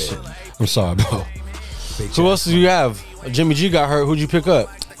 Oh, shit. I'm sorry, bro. So what else do you have? Jimmy G got hurt. Who'd you pick up?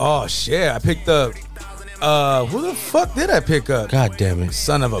 Oh, shit. I picked up... who the fuck did I pick up? God damn it.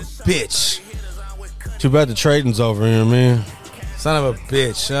 Son of a bitch. Too bad the trading's over, you know what I mean? Son of a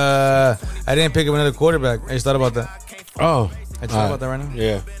bitch. I didn't pick up another quarterback. I just thought about that. Oh. I just thought about that right now?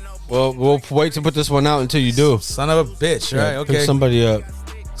 Yeah. Well, we'll wait to put this one out until you do. Son of a bitch. Yeah, Right, okay. Pick somebody up.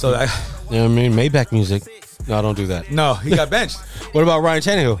 So I... You know what I mean? Maybach music. No, don't do that. No, he got benched. What about Ryan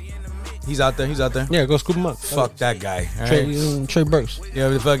Tannehill? He's out there. Yeah, go scoop him up. Fuck that guy. Trey Burks. Yeah,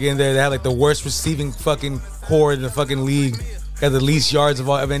 the fucking they had like the worst receiving fucking core in the fucking league. Got the least yards of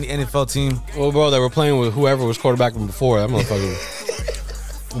any NFL team. Well, bro, they were playing with whoever was quarterbacking before. That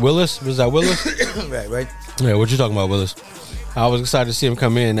motherfucker. Willis? Was that Willis? right. Yeah, what you talking about, Willis? I was excited to see him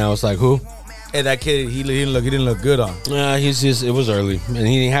come in. Now it's like, who? And that kid, he didn't look good on. It was early, and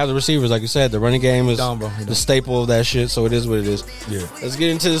he didn't have the receivers, like you said. The running game is Dumb, bro. the staple of that shit. So it is what it is. Yeah. Let's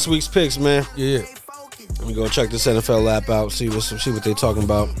get into this week's picks, man. Yeah. Let me go check this NFL app out. See what they talking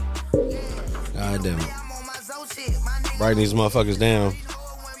about. God damn it. Writing these motherfuckers down.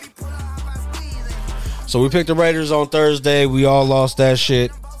 So we picked the Raiders on Thursday. We all lost that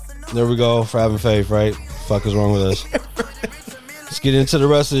shit. There we go for having faith, right? Fuck is wrong with us? Let's get into the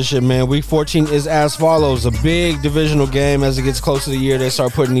rest of this shit, man. Week 14 is as follows. A big divisional game. As it gets close to the year, they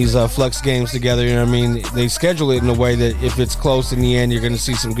start putting these flex games together. You know what I mean? They schedule it in a way that if it's close in the end, you're going to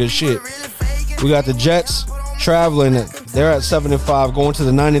see some good shit. We got the Jets traveling. They're at 7-5, going to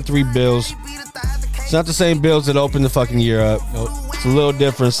the 9-3 Bills. It's not the same Bills that opened the fucking year up. It's a little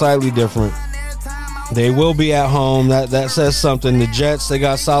different, slightly different. They will be at home. That says something. The Jets, they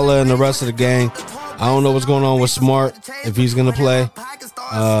got Salah and the rest of the gang. I don't know what's going on with Smart, if he's going to play.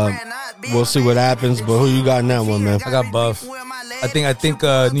 We'll see what happens, but who you got in that one, man? I got Buff. I think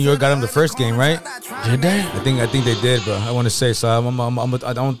New York got him the first game, right? Did they? I think they did, bro. I want to say so.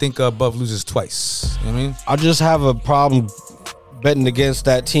 I don't think Buff loses twice. You know what I mean? I just have a problem betting against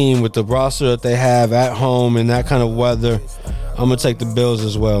that team with the roster that they have at home and that kind of weather. I'm going to take the Bills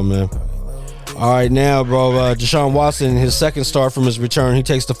as well, man. All right, now, bro, Deshaun Watson, his second start from his return. He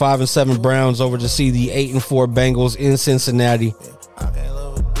takes the 5-7 Browns over to see the 8-4 Bengals in Cincinnati.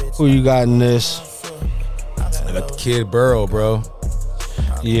 Who you got in this? I got the kid Burrow, bro.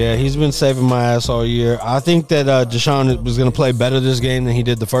 Yeah, he's been saving my ass all year. I think that Deshaun was going to play better this game than he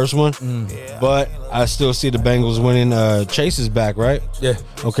did the first one. But I still see the Bengals winning. Chase is back, right? Yeah.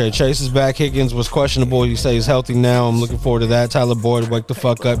 Okay, Chase is back. Higgins was questionable. You say he's healthy now. I'm looking forward to that. Tyler Boyd, wake the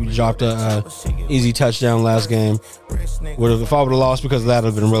fuck up. He dropped a easy touchdown last game. If I would have lost because of that, I'd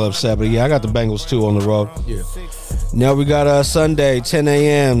have been real upset. But yeah, I got the Bengals too on the road. Yeah. Now we got Sunday, 10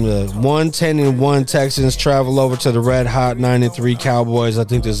 a.m. The 1-10-1 Texans travel over to the red hot 9-3 Cowboys. I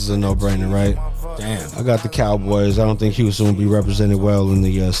think this is a no-brainer, right? Damn. I got the Cowboys. I don't think Houston will be represented well in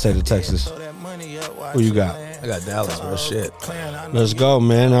the state of Texas. Who you got? I got Dallas, bro. Shit. Let's go,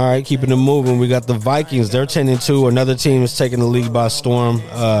 man. All right, keeping it moving. We got the Vikings. They're 10-2. Another team is taking the league by storm.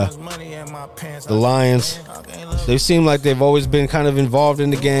 The Lions, They seem like they've always been kind of involved in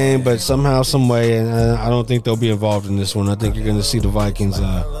the game, but somehow, some way, and I don't think they'll be involved in this one. I think you're going to see the Vikings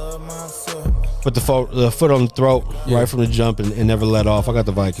put the foot on the throat right from the jump and never let off. I got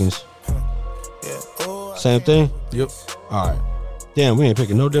the Vikings. Same thing? Yep. All right. Damn, we ain't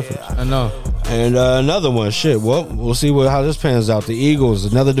picking no difference. I know. And another one, shit. Well, we'll see how this pans out. The Eagles,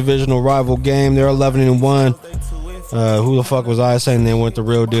 another divisional rival game. They're 11-1. Who the fuck was I saying they went the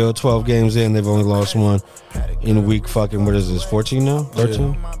real deal? 12 games in, they've only lost one in week fucking, what is this, 14 now?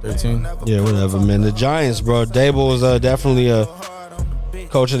 13? Yeah, 13. Yeah, whatever, man. The Giants, bro. Dable is definitely a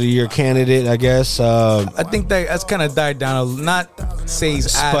Coach of the Year candidate, I guess. I think that's kind of died down. Not say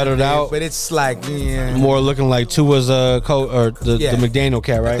he's sputtered out, but it's like more looking like Tua's coach or the McDaniel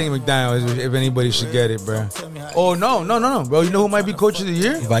cat, right? I think McDaniel, if anybody should get it, bro. Oh no, bro. You know who might be Coach of the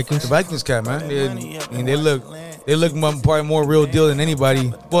Year? Vikings. The Vikings cat, man. They look probably more real deal than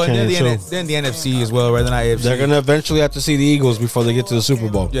anybody. Well, then the NFC as well, right? Than AFC. They're gonna eventually have to see the Eagles before they get to the Super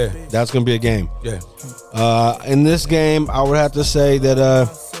Bowl. Yeah, that's gonna be a game. Yeah. In this game, I would have to say that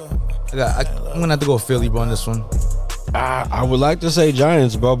I'm gonna have to go Philly, bro, on this one. I would like to say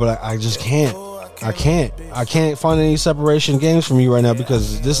Giants, bro, but I just can't. I can't find any separation games from you right now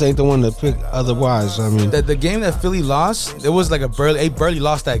because this ain't the one to pick otherwise. I mean, the game that Philly lost, it was like barely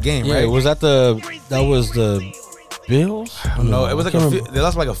lost that game, right? Was that was the Bills? No, it was like they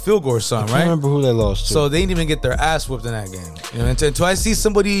lost like a field goal or something, right? I can't remember who they lost to. So they didn't even get their ass whooped in that game. You know, until I see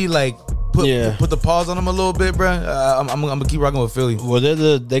somebody like put the pause on them a little bit, bro. I'm gonna keep rocking with Philly. Well,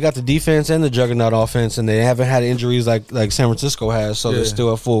 they got the defense and the juggernaut offense, and they haven't had injuries like San Francisco has, so they're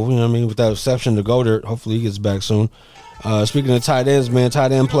still at full. You know what I mean? With that exception to Goddard, hopefully he gets back soon. Speaking of tight ends, man,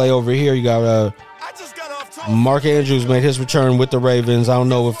 tight end play over here. You got Mark Andrews made his return with the Ravens. I don't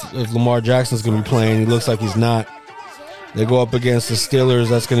know if Lamar Jackson's gonna be playing. He looks like he's not. They go up against the Steelers.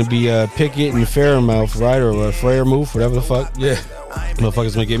 That's going to be Pickett and Fairmouth, right? Or Freiermuth, whatever the fuck. Yeah.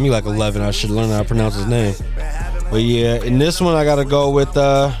 Motherfucker's going to give me like 11. I should learn how to pronounce his name. But yeah, in this one, I got to go with...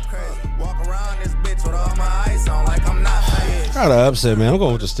 Kind of upset, man. I'm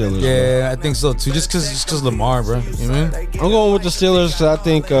going with the Steelers. Yeah, bro. I think so too. Just cause Lamar, bro. You know what I mean? I'm going with the Steelers because I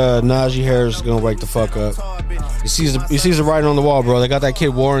think Najee Harris is going to wake the fuck up. He sees the writing on the wall, bro. They got that kid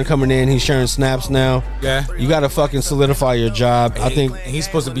Warren coming in. He's sharing snaps now. Yeah. You got to fucking solidify your job. I think he's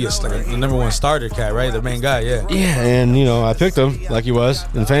supposed to be the number one starter cat, right? The main guy, yeah. Yeah, and I picked him like he was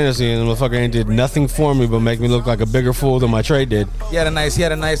in fantasy, and the motherfucker ain't did nothing for me but make me look like a bigger fool than my trade did. He had a nice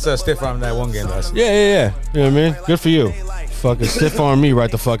stiff arm in that one game, though. Yeah. You know what I mean? Good for you. Fucking stiff arm me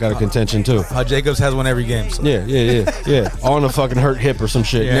right the fuck out of contention too. Jacobs has one every game. So. Yeah. On a fucking hurt hip or some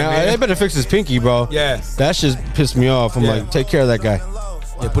shit. Yeah, now they better fix his pinky, bro. Yeah. That shit pissed me off. I'm like, take care of that guy.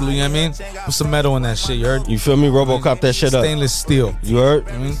 Yeah, you know what I mean? Put some metal in that shit, you heard? You feel me? RoboCop that shit up. Stainless steel. You heard?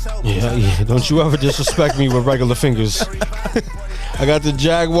 Yeah. Don't you ever disrespect me with regular fingers. I got the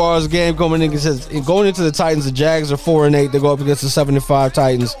Jaguars game going in. It says going into the Titans, the Jags are 4-8. They go up against the 7-5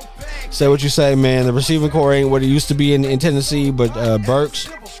 Titans. Say what you say, man. The receiving core ain't what it used to be in Tennessee, but Burks,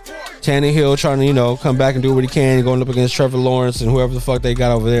 Tannehill trying to come back and do what he can, going up against Trevor Lawrence and whoever the fuck they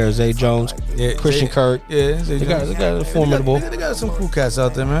got over there, Zay Jones, Christian Kirk. Yeah, they got a formidable. They got some cool cats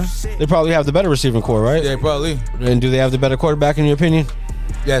out there, man. They probably have the better receiving core, right? Yeah, probably. And do they have the better quarterback in your opinion?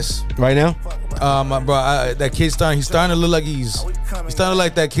 Yes. Right now? Bro, that kid's he's starting to look like he's starting to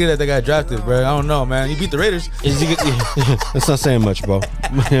like that kid that got drafted, bro. I don't know, man. He beat the Raiders. That's not saying much, bro.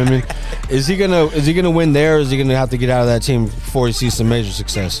 You know what I mean? Is he gonna win there, or is he gonna have to get out of that team before he sees some major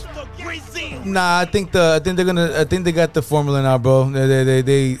success? Nah, I think they got the formula now, bro.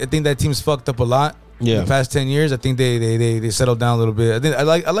 I think that team's fucked up a lot. Yeah. The past 10 years, I think they settled down a little bit. I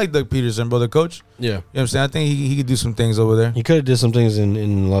like Doug Peterson, bro, the coach. Yeah. You know what I'm saying? I think he could do some things over there. He could have did some things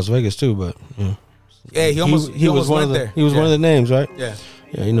in Las Vegas too, but yeah, he was one of the names, right? Yeah.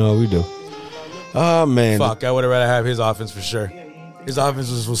 Yeah, you know what we do. Oh man. Fuck, I would have rather have his offense for sure. His offense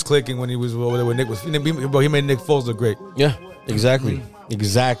was clicking when he was over there when Nick was. Bro, he made Nick Foles look great. Yeah, exactly.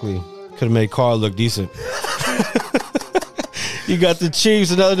 Exactly. Could have made Carl look decent. You got the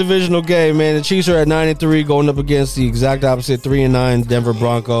Chiefs, another divisional game, man. The Chiefs are at 9-3, going up against the exact opposite 3-9 Denver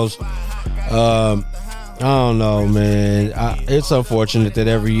Broncos. I don't know, man. It's unfortunate that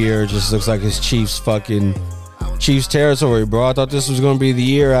every year it just looks like it's Chiefs territory, bro. I thought this was going to be the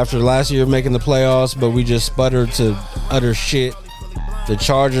year after last year making the playoffs, but we just sputtered to utter shit. The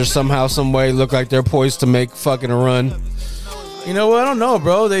Chargers somehow, some way look like they're poised to make fucking a run. You know what? I don't know,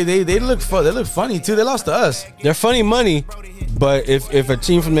 bro. They look funny too. They lost to us. They're funny money, but if a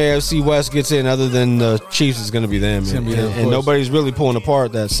team from the AFC West gets in other than the Chiefs, it's gonna be them. And nobody's really pulling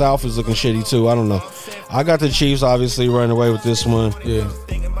apart. That South is looking shitty too. I don't know. I got the Chiefs obviously running away with this one. Yeah,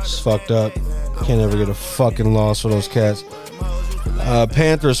 it's fucked up. Can't ever get a fucking loss for those cats.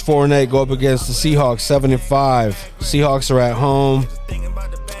 Panthers 4-8 go up against the Seahawks 7-5. Seahawks are at home.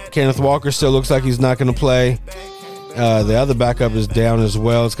 Kenneth Walker still looks like he's not going to play. The other backup is down as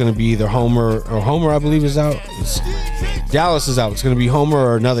well. It's going to be either Homer, I believe, is out. Dallas is out. It's going to be Homer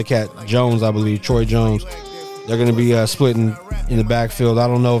or another cat, Jones, I believe, Troy Jones. They're going to be splitting in the backfield. I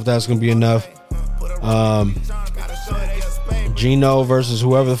don't know if that's going to be enough. Geno versus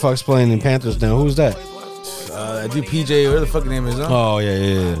whoever the fuck's playing in Panthers now. Who's that? Dude, PJ, whatever the fucking name is. Huh? Oh,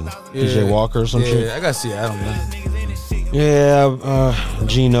 yeah. PJ Walker or some shit. Yeah, I gotta see it. I don't know. Yeah,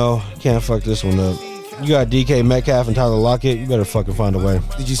 Geno. Can't fuck this one up. You got DK Metcalf and Tyler Lockett. You better fucking find a way.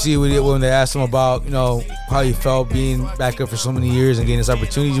 Did you see when they asked him about, how he felt being back up for so many years and getting this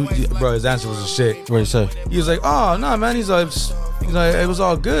opportunity? Bro, his answer was a shit. What did he say? He was like, oh, no, man. He's like, it was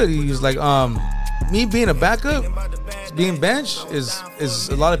all good. He was like, me being a backup, being benched is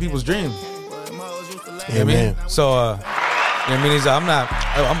a lot of people's dream. You know what I mean? So, you know what I mean? He's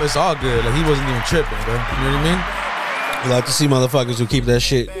like, it's all good. Like, he wasn't even tripping, bro. You know what I mean? I like to see motherfuckers who keep that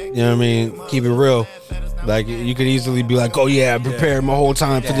shit, you know what I mean? Keep it real. Like, you could easily be like, oh, yeah, I prepared my whole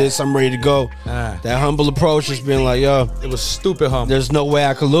time for this. I'm ready to go. That humble approach just being like, yo. It was stupid humble. There's no way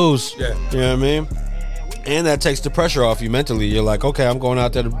I could lose. Yeah. You know what I mean? And that takes the pressure off you mentally. You're like, okay, I'm going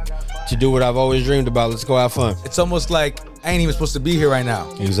out there to do what I've always dreamed about. Let's go have fun. It's almost like I ain't even supposed to be here right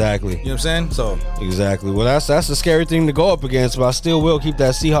now. Exactly. You know what I'm saying? So exactly. Well, that's a scary thing to go up against, but I still will keep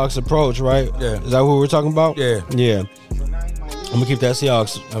that Seahawks approach, right? Yeah. Is that what we're talking about? Yeah. Yeah. I'm gonna keep that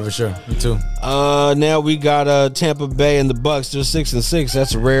Seahawks. Oh, for sure. Me too. Now we got Tampa Bay and the Bucks. They're 6-6.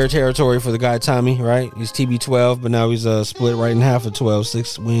 That's a rare territory for the guy Tommy, right? He's TB12, but now he's split right in half of 12.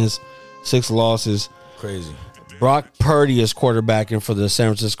 6 wins, 6 losses. Crazy. Brock Purdy is quarterbacking for the San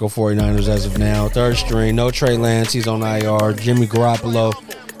Francisco 49ers as of now. Third string. No Trey Lance. He's on IR. Jimmy Garoppolo.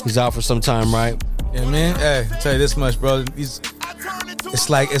 He's out for some time, right? Yeah, man. Hey, I'll tell you this much, bro. It's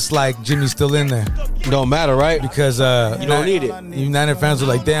like Jimmy's still in there. Don't matter, right? Because you don't need it. United fans are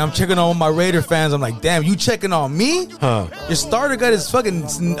like, damn, I'm checking on my Raider fans. I'm like, damn, you checking on me? Huh? Your starter got his fucking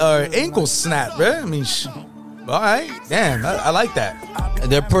ankle snapped, bro. I mean, all right, damn, I like that.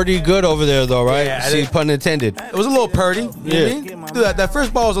 They're pretty good over there, though, right? Yeah, See, pun intended. It was a little purdy. You know what I mean? Dude, that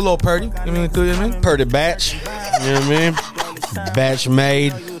first ball was a little purdy. You know what I mean? Purdy batch. You know what I mean? Batch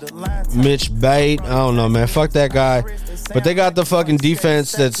made. Mitch Bate. I don't know, man. Fuck that guy. But they got the fucking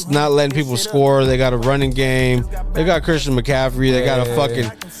defense that's not letting people score. They got a running game. They got Christian McCaffrey. They got a fucking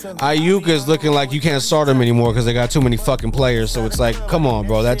Ayuk is looking like you can't start him anymore because they got too many fucking players. So it's like, come on,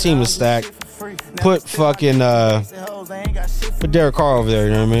 bro. That team is stacked. Put fucking put Derek Carr over there.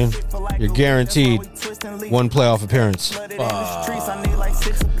 You know what I mean? You're guaranteed one playoff appearance.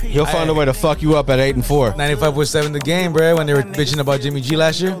 He'll find a way to fuck you up at 8-4. 95.7 the game, bro. When they were bitching about Jimmy G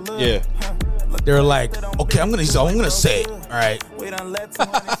last year. Yeah. They were like, okay, I'm gonna say it. All right.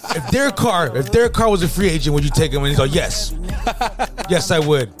 If Derek Carr was a free agent, would you take him? And he's like, yes. Yes, I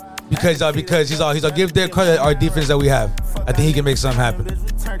would. Because he's all give Derek Carr our defense that we have. I think he can make something happen.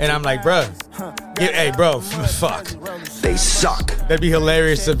 And I'm like, bro, hey, bro, fuck. They suck. That'd be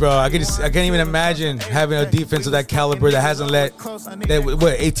hilarious, bro. I can't even imagine having a defense of that caliber that hasn't let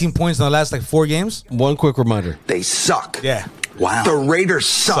 18 points in the last 4 games. One quick reminder: they suck. Yeah. Wow. The Raiders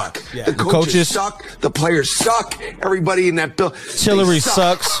suck. Yeah. The coaches suck. The players suck. Everybody in that bill. Tillery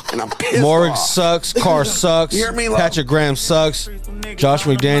sucks. And I'm pissed Morrig off. sucks. Carr sucks. You hear me, love? Patrick Graham sucks. Josh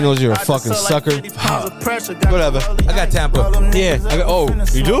McDaniels, you're a fucking sucker. Whatever. I got Tampa. Yeah.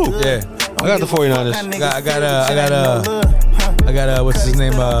 You do? Yeah. I got the 49ers. I got what's his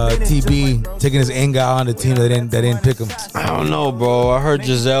name? TB taking his anger out on the team that didn't pick him. I don't know, bro. I heard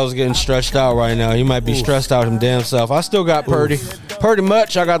Giselle's getting stretched out right now. He might be stressed out him damn self. I still got Purdy. Pretty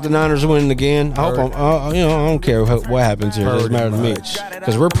much, I got the Niners winning again. I hope I don't care what happens here. It doesn't matter to me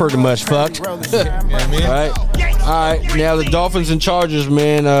because we're pretty much fucked. All right. Now the Dolphins and Chargers,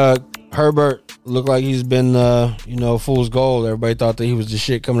 man. Herbert looked like he's been, fool's gold. Everybody thought that he was the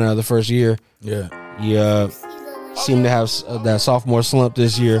shit coming out of the first year. Yeah. He seemed to have that sophomore slump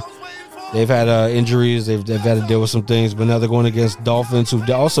this year. They've had injuries. They've had to deal with some things, but now they're going against Dolphins, who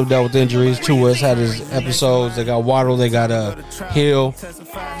also dealt with injuries. Tua's had his episodes. They got Waddle. They got Hill,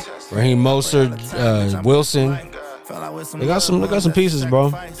 Raheem Mostert, Wilson. They got some pieces,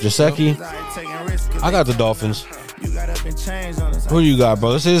 bro. Jaceki. I got the Dolphins. Who you got,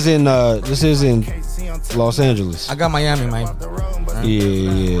 bro? This is in Los Angeles. I got Miami, man.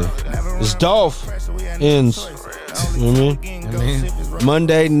 Yeah. It's Dolph ends. You know what I mean?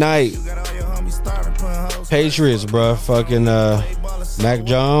 Monday night. Patriots, bro. Fucking Mac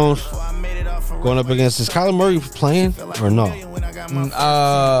Jones going up against. Is Kyler Murray playing or no?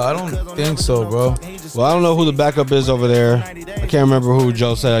 I don't think so, bro. Well, I don't know who the backup is over there. I can't remember who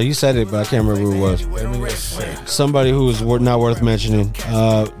Joe said. He said it, but I can't remember who it was. Somebody who is not worth mentioning.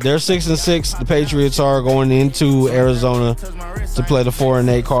 They're 6-6. The Patriots are going into Arizona to play the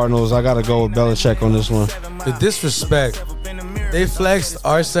 4-8 Cardinals. I got to go with Belichick on this one. The disrespect. They flexed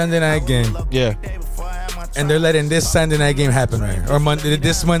our Sunday night game. Yeah. And they're letting this Sunday night game happen right here. Or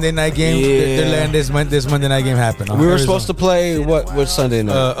this Monday night game. Yeah. They're letting this Monday night game happen. We were supposed to play what Sunday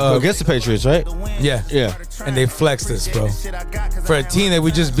night? Against the Patriots, right? Yeah. Yeah. And they flexed us, bro. For a team that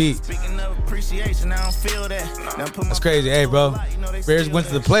we just beat. That's crazy. Hey, bro. Bears went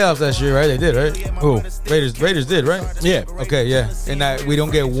to the playoffs last year, right? They did, right? Who? Raiders did, right? Yeah. Okay, yeah. And we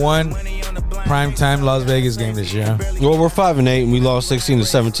don't get one primetime Las Vegas game this year. Well, we're 5-8 and we lost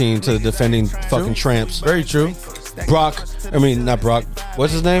 16-17 to the defending fucking tramps. Very true. Not Brock.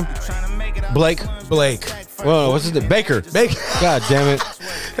 What's his name? Blake. Well, what's his name? Baker. God damn it.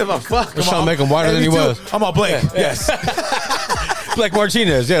 I'm trying to make him whiter than he was. I'm on Blake. Yeah. Yes. Blake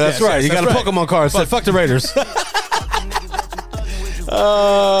Martinez. Yeah, that's right. He got a Pokemon card. Said, fuck the Raiders.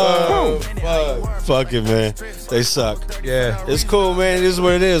 Fuck it, man. They suck. Yeah. It's cool, man. This is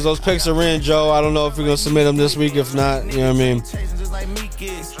what it is. Those picks are in, Joe. I don't know if we're going to submit them this week. If not, you know what I mean?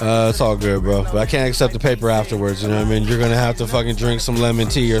 It's all good, bro. But I can't accept the paper afterwards, you know what I mean? You're going to have to fucking drink some lemon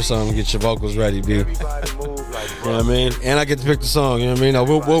tea or something, get your vocals ready, B. You know what I mean? And I get to pick the song, you know what I mean? No,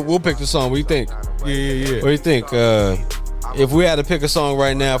 we'll pick the song. What do you think? Yeah. What do you think? If we had to pick a song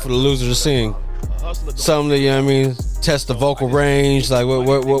right now for the loser to sing, something that, you know what I mean, test the vocal range, like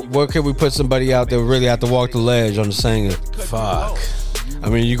what can we put somebody out there really have to walk the ledge on the singing? Fuck. I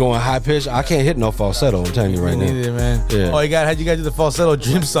mean, you going high pitch? I can't hit no falsetto, I'm telling you right now. Neither, man. Yeah. Oh, you got to do the falsetto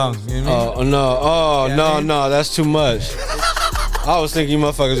dream song. You know what I mean? No, that's too much. I was thinking you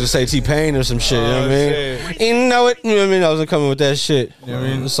motherfuckers would say T-Pain or some shit, you know what I mean? You know what I mean? I wasn't coming with that shit. You know what I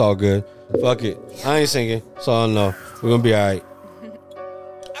mean? It's all good. Fuck it. I ain't singing, so I don't know. We're gonna be alright.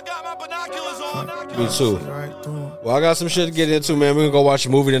 Me too. Well, I got some shit to get into, man. We're gonna go watch a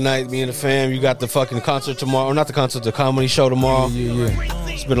movie tonight, me and the fam. You got the fucking concert tomorrow. Or not the concert, the comedy show tomorrow. Yeah.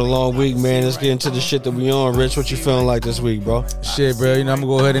 It's been a long week, man. Let's get into the shit that we on. Rich, what you feeling like this week, bro? Shit, bro. You know, I'm gonna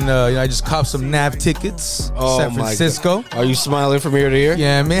go ahead and I just copped some NAV tickets. San Francisco. Are you smiling from ear to ear?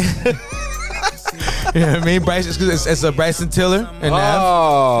 Yeah, man. You know what I mean? Bryson, it's a Bryson Tiller and NAV.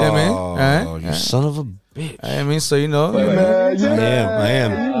 Oh, yeah, man. All right. You son of a bitch. I mean, so you know. I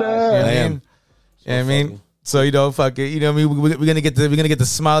am. Yeah, I mean, so you know, fuck it. You know what I mean? We're gonna get the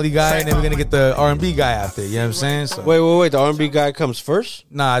smiley guy, and then we're gonna get the R&B guy after. You know what I'm saying? So, wait. The R&B guy comes first?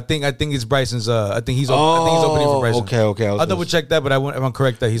 Nah, I think it's Bryson's. I think he's opening for Bryson. Okay. I'll double check that, but I'm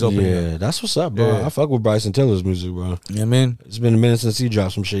correct that he's opening. Yeah, that's what's up, bro. Yeah. I fuck with Bryson Tiller's music, bro. Yeah, man. It's been a minute since he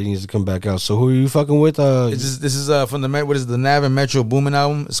dropped some shit. He needs to come back out. So who are you fucking with? This is from the Nav and Metro Boomin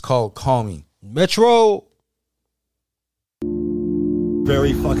album. It's called Call Me. Metro.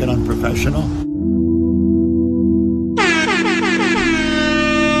 Very fucking unprofessional.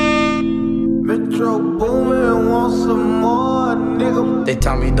 Metro Boomin, want some more, nigga. They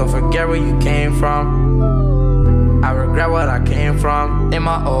tell me don't forget where you came from. I regret what I came from. In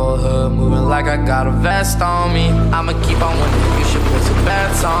my old hood, moving like I got a vest on me. I'ma keep on winning, you should put some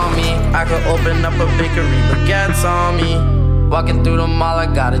bets on me. I could open up a bakery, baguettes on me. Walking through the mall, I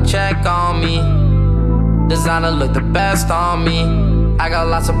got a check on me. Designer look the best on me. I got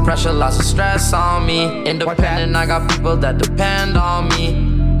lots of pressure, lots of stress on me. Independent, I got people that depend on me.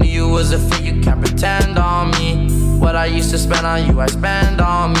 Knew you was a fit, you can't pretend on me. What I used to spend on you, I spend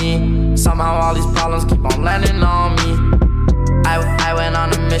on me. Somehow all these problems keep on landing on me. I went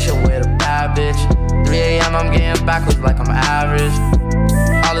on a mission with a bad bitch. 3 a.m. I'm getting backwards like I'm average.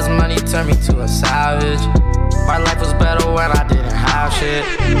 All this money turned me to a savage. My life was better when I didn't have shit.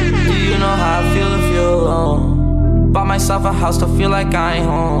 Do you know how I feel to feel alone? Bought myself a house to feel like I ain't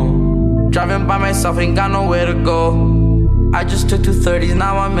home. Driving by myself, ain't got nowhere to go. I just took 230s,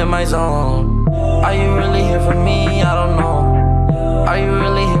 now I'm in my zone. Are you really here for me? I don't know. Are you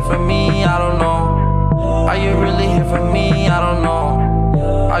really here for me? I don't know. Are you really here for me? I don't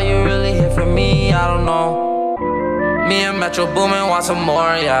know. Are you really here for me? I don't know. Me and Metro Boomin want some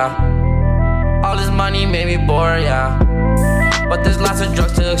more, yeah. All this money made me bored, yeah. But there's lots of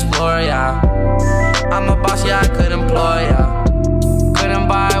drugs to explore, yeah. I'm a boss, yeah, I could employ, yeah. Couldn't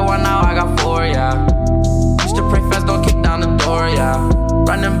buy one, now I got 4, yeah. Used to pray fast, don't kick down the door, yeah.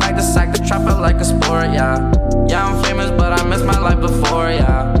 Running back to sack the trapper like a sport, yeah. Yeah, I'm famous, but I missed my life before,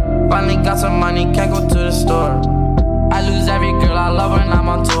 yeah. Finally got some money, can't go to the store. I lose every girl I love when I'm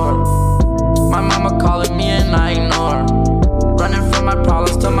on tour. My mama calling me and I ignore. Running from my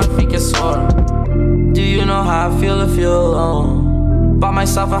problems till my feet get sore. Do you know how I feel to feel alone? Bought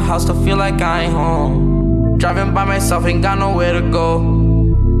myself a house to feel like I ain't home. Driving by myself, ain't got nowhere to go.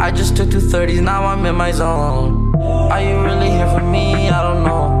 I just took 2 30s, now I'm in my zone. Are you really here for me? I don't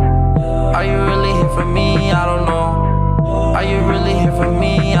know. Are you really here for me? I don't know. Are you really here for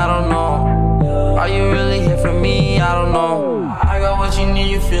me? I don't know. Are you really here for me? I don't know. I got what you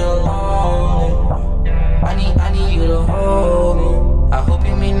need, you feel lonely. I need you to hold me. I hope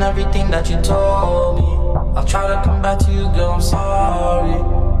you mean everything that you told me. I'll try to come back to you, girl, I'm sorry.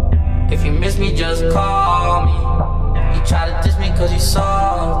 If you miss me, just call me. You try to diss me cause you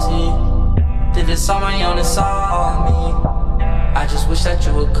salty. Did this on my own, it's on me. I just wish that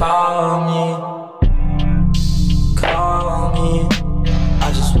you would call me. Call me.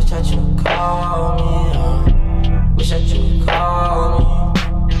 I just wish that you would call me. Wish that you would call me.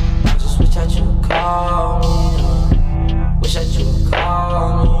 I just wish that you would call me. Wish that you would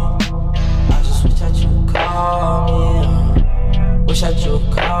call me. I just wish that you would call me. Wish that you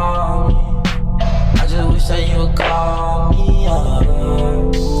would call me. I just wish that you would call me.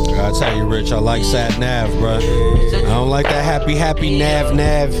 I tell you, Rich, I like sad Nav, bro. I don't like that happy Nav.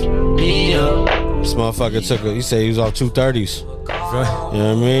 This motherfucker took he said he was off 2 30s. You know what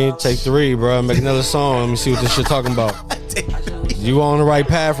I mean? Take 3, bro. Make another song. Let me see what this shit talking about. You on the right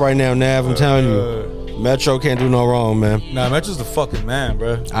path right now, Nav. I'm telling you. Metro can't do no wrong, man. Nah, Metro's the fucking man,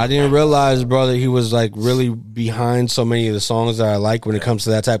 bro. I didn't realize, bro, that he was like really behind so many of the songs that I like when it comes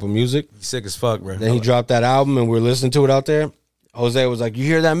to that type of music. He's sick as fuck, bro. Then he dropped that album and we're listening to it out there. Jose was like, "You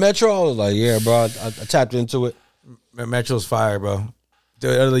hear that, Metro?" I was like, "Yeah, bro." I tapped into it. Metro's fire, bro.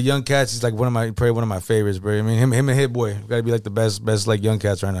 The young cats, he's like probably one of my favorites, bro. I mean, him and Hit Boy gotta be like the best like young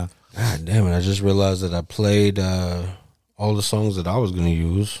cats right now. God damn it! I just realized that I played all the songs that I was gonna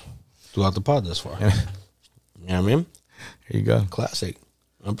use throughout the pod this far. Yeah. You know what I mean? Here you go. Classic.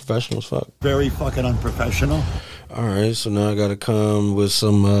 Unprofessional as fuck. Very fucking unprofessional. All right, so now I gotta come with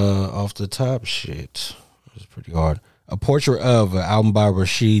some off the top shit. It's pretty hard. A Portrait of, an album by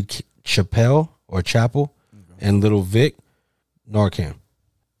Rashid Chappelle or Chappell and Little Vic, Narcan.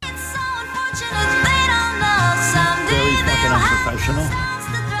 Very fucking unprofessional.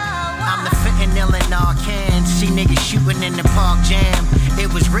 I'm the fentanyl in Narcan. See niggas shooting in the park jam. It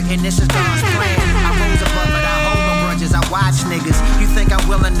was written, this is God's plan. I rose above it, I hold no grudges, I watch niggas. You think I'm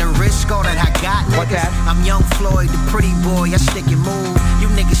willing to risk all that I got, niggas? I'm Young Floyd, the pretty boy, I stick and move. You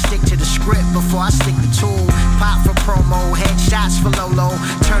niggas stick to the script before I stick the tool. Pop for promo, headshots for Lolo.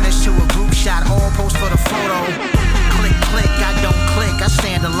 Turn this to a group shot, all post for the photo. Click, click, I don't click, I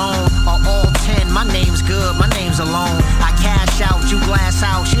stand alone. All 10, my name's good, my name's alone. I cash out, you glass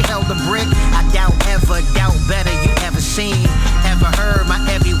house, you held a brick. I doubt ever, doubt better you ever seen, ever heard. My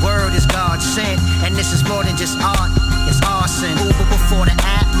every word is God sent, and this is more than just art, it's arson. Uber before the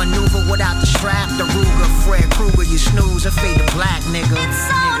app, maneuver without the strap. The Ruger, Fred Krueger, you snooze and fade to black, nigga. It's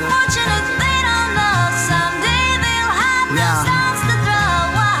so unfortunate they don't know. Someday they'll have no stones to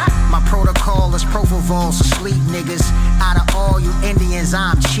throw. My protocol is propofol, so sleep niggas. Out of all you Indians,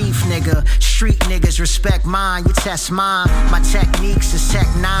 I'm chief nigga. Street niggas respect mine, you test mine. My techniques is Tech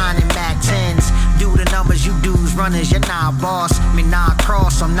 9 and Mac 10s. Do the numbers, you dudes runners, you're not boss. Me not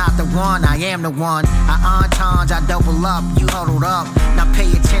cross, I'm not the one, I am the one. I entendre, I double up, you huddled up. Now pay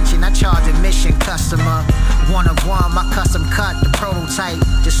attention, I charge admission, customer. One of one, my custom cut, the prototype.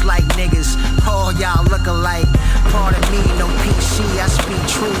 Just like niggas, all y'all look alike. Pardon me, no PC, I speak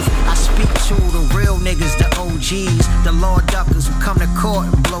truth. I speak to the real niggas, the OGs. The Lord Duckers who come to court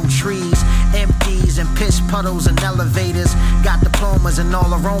and blow trees. Empties and piss puddles and elevators. Got diplomas and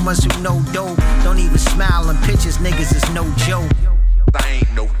all aromas who know dope. Don't even smile in pictures, niggas is no joke. That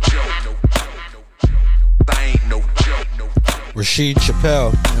ain't no joke. That ain't no joke. Rashid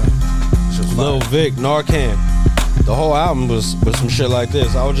Chappelle, Lil Vic, Narcan. The whole album was some shit like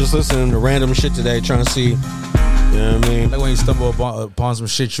this. I was just listening to random shit today, trying to see, you know what I mean? Like when you stumble upon some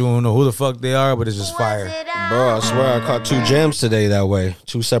shit you don't know who the fuck they are, but it's just fire. Bro, I swear I caught 2 gems today that way.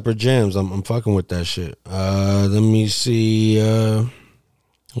 2 separate gems. I'm fucking with that shit. Let me see. I'll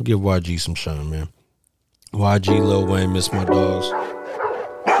give YG some shine, man. YG, Lil Wayne, Miss My Dogs.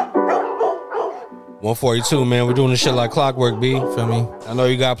 142, man. We're doing this shit like clockwork, B. Feel me? I know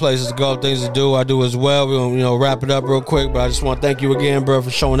you got places to go, things to do. I do as well. We're gonna, wrap it up real quick, but I just want to thank you again, bro, for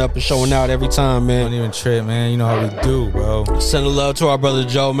showing up and showing out every time, man. Don't even trip, man. You know how we do, bro. Send a love to our brother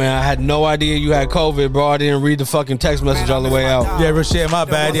Joe, man. I had no idea you had COVID, bro. I didn't read the fucking text message all the way out. Yeah, bro, shit, my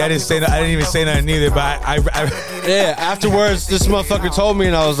bad. Yeah, I didn't even say nothing either, but I yeah, afterwards, this motherfucker told me,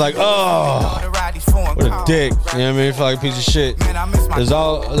 and I was like, oh, what a dick. You know what I mean? I feel like a piece of shit.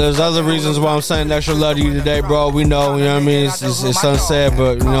 There's other reasons why I'm saying extra love to you today, bro. We know, you know what I mean? It's unsaid,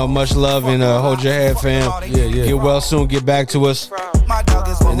 but, much love and hold your head, fam. Yeah. Get well soon. Get back to us.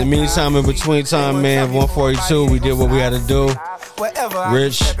 the meantime, in between time, man, 142, we did what we had to do.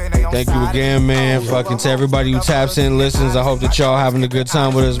 Rich, thank you again, man. Fucking to everybody who taps in, listens. I hope that y'all having a good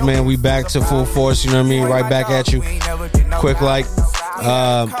time with us, man. We back to full force, you know what I mean? Right back at you. Quick like.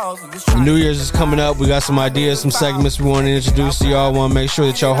 New Year's is coming up. We got some ideas, some segments we want to introduce to y'all. Want to make sure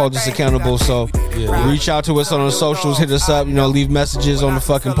that y'all hold us accountable. So reach out to us on the socials, hit us up, leave messages on the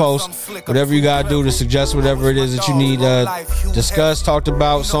fucking post. Whatever you gotta do to suggest whatever it is that you need discussed, talked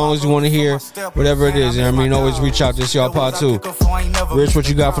about, songs you want to hear, whatever it is. You know what I mean? Always reach out. This y'all part 2. Rich, what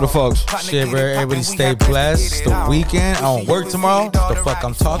you got for the folks? Shit, bro. Everybody stay blessed. It's the weekend. I don't work tomorrow. What the fuck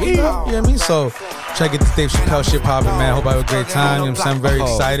I'm talking about? You know what I mean? So try to get the Dave Chappelle shit popping, man. Hope I have a great time. You know what I'm saying? I'm very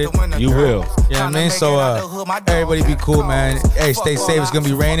excited. You will. You know what I mean? So everybody be cool, man. Hey, stay safe. It's gonna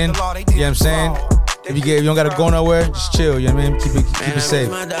be raining. You know what I'm saying? If you don't gotta go nowhere, just chill. You know what I mean? Keep it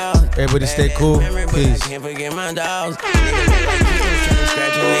safe. Everybody stay cool. Peace.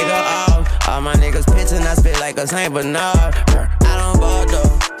 All my niggas pitch and I spit like a Saint Bernard. I don't go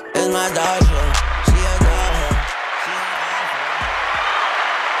though. It's my dog show. She a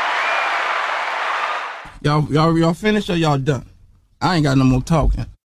dog. Y'all finished or y'all done? I ain't got no more talking.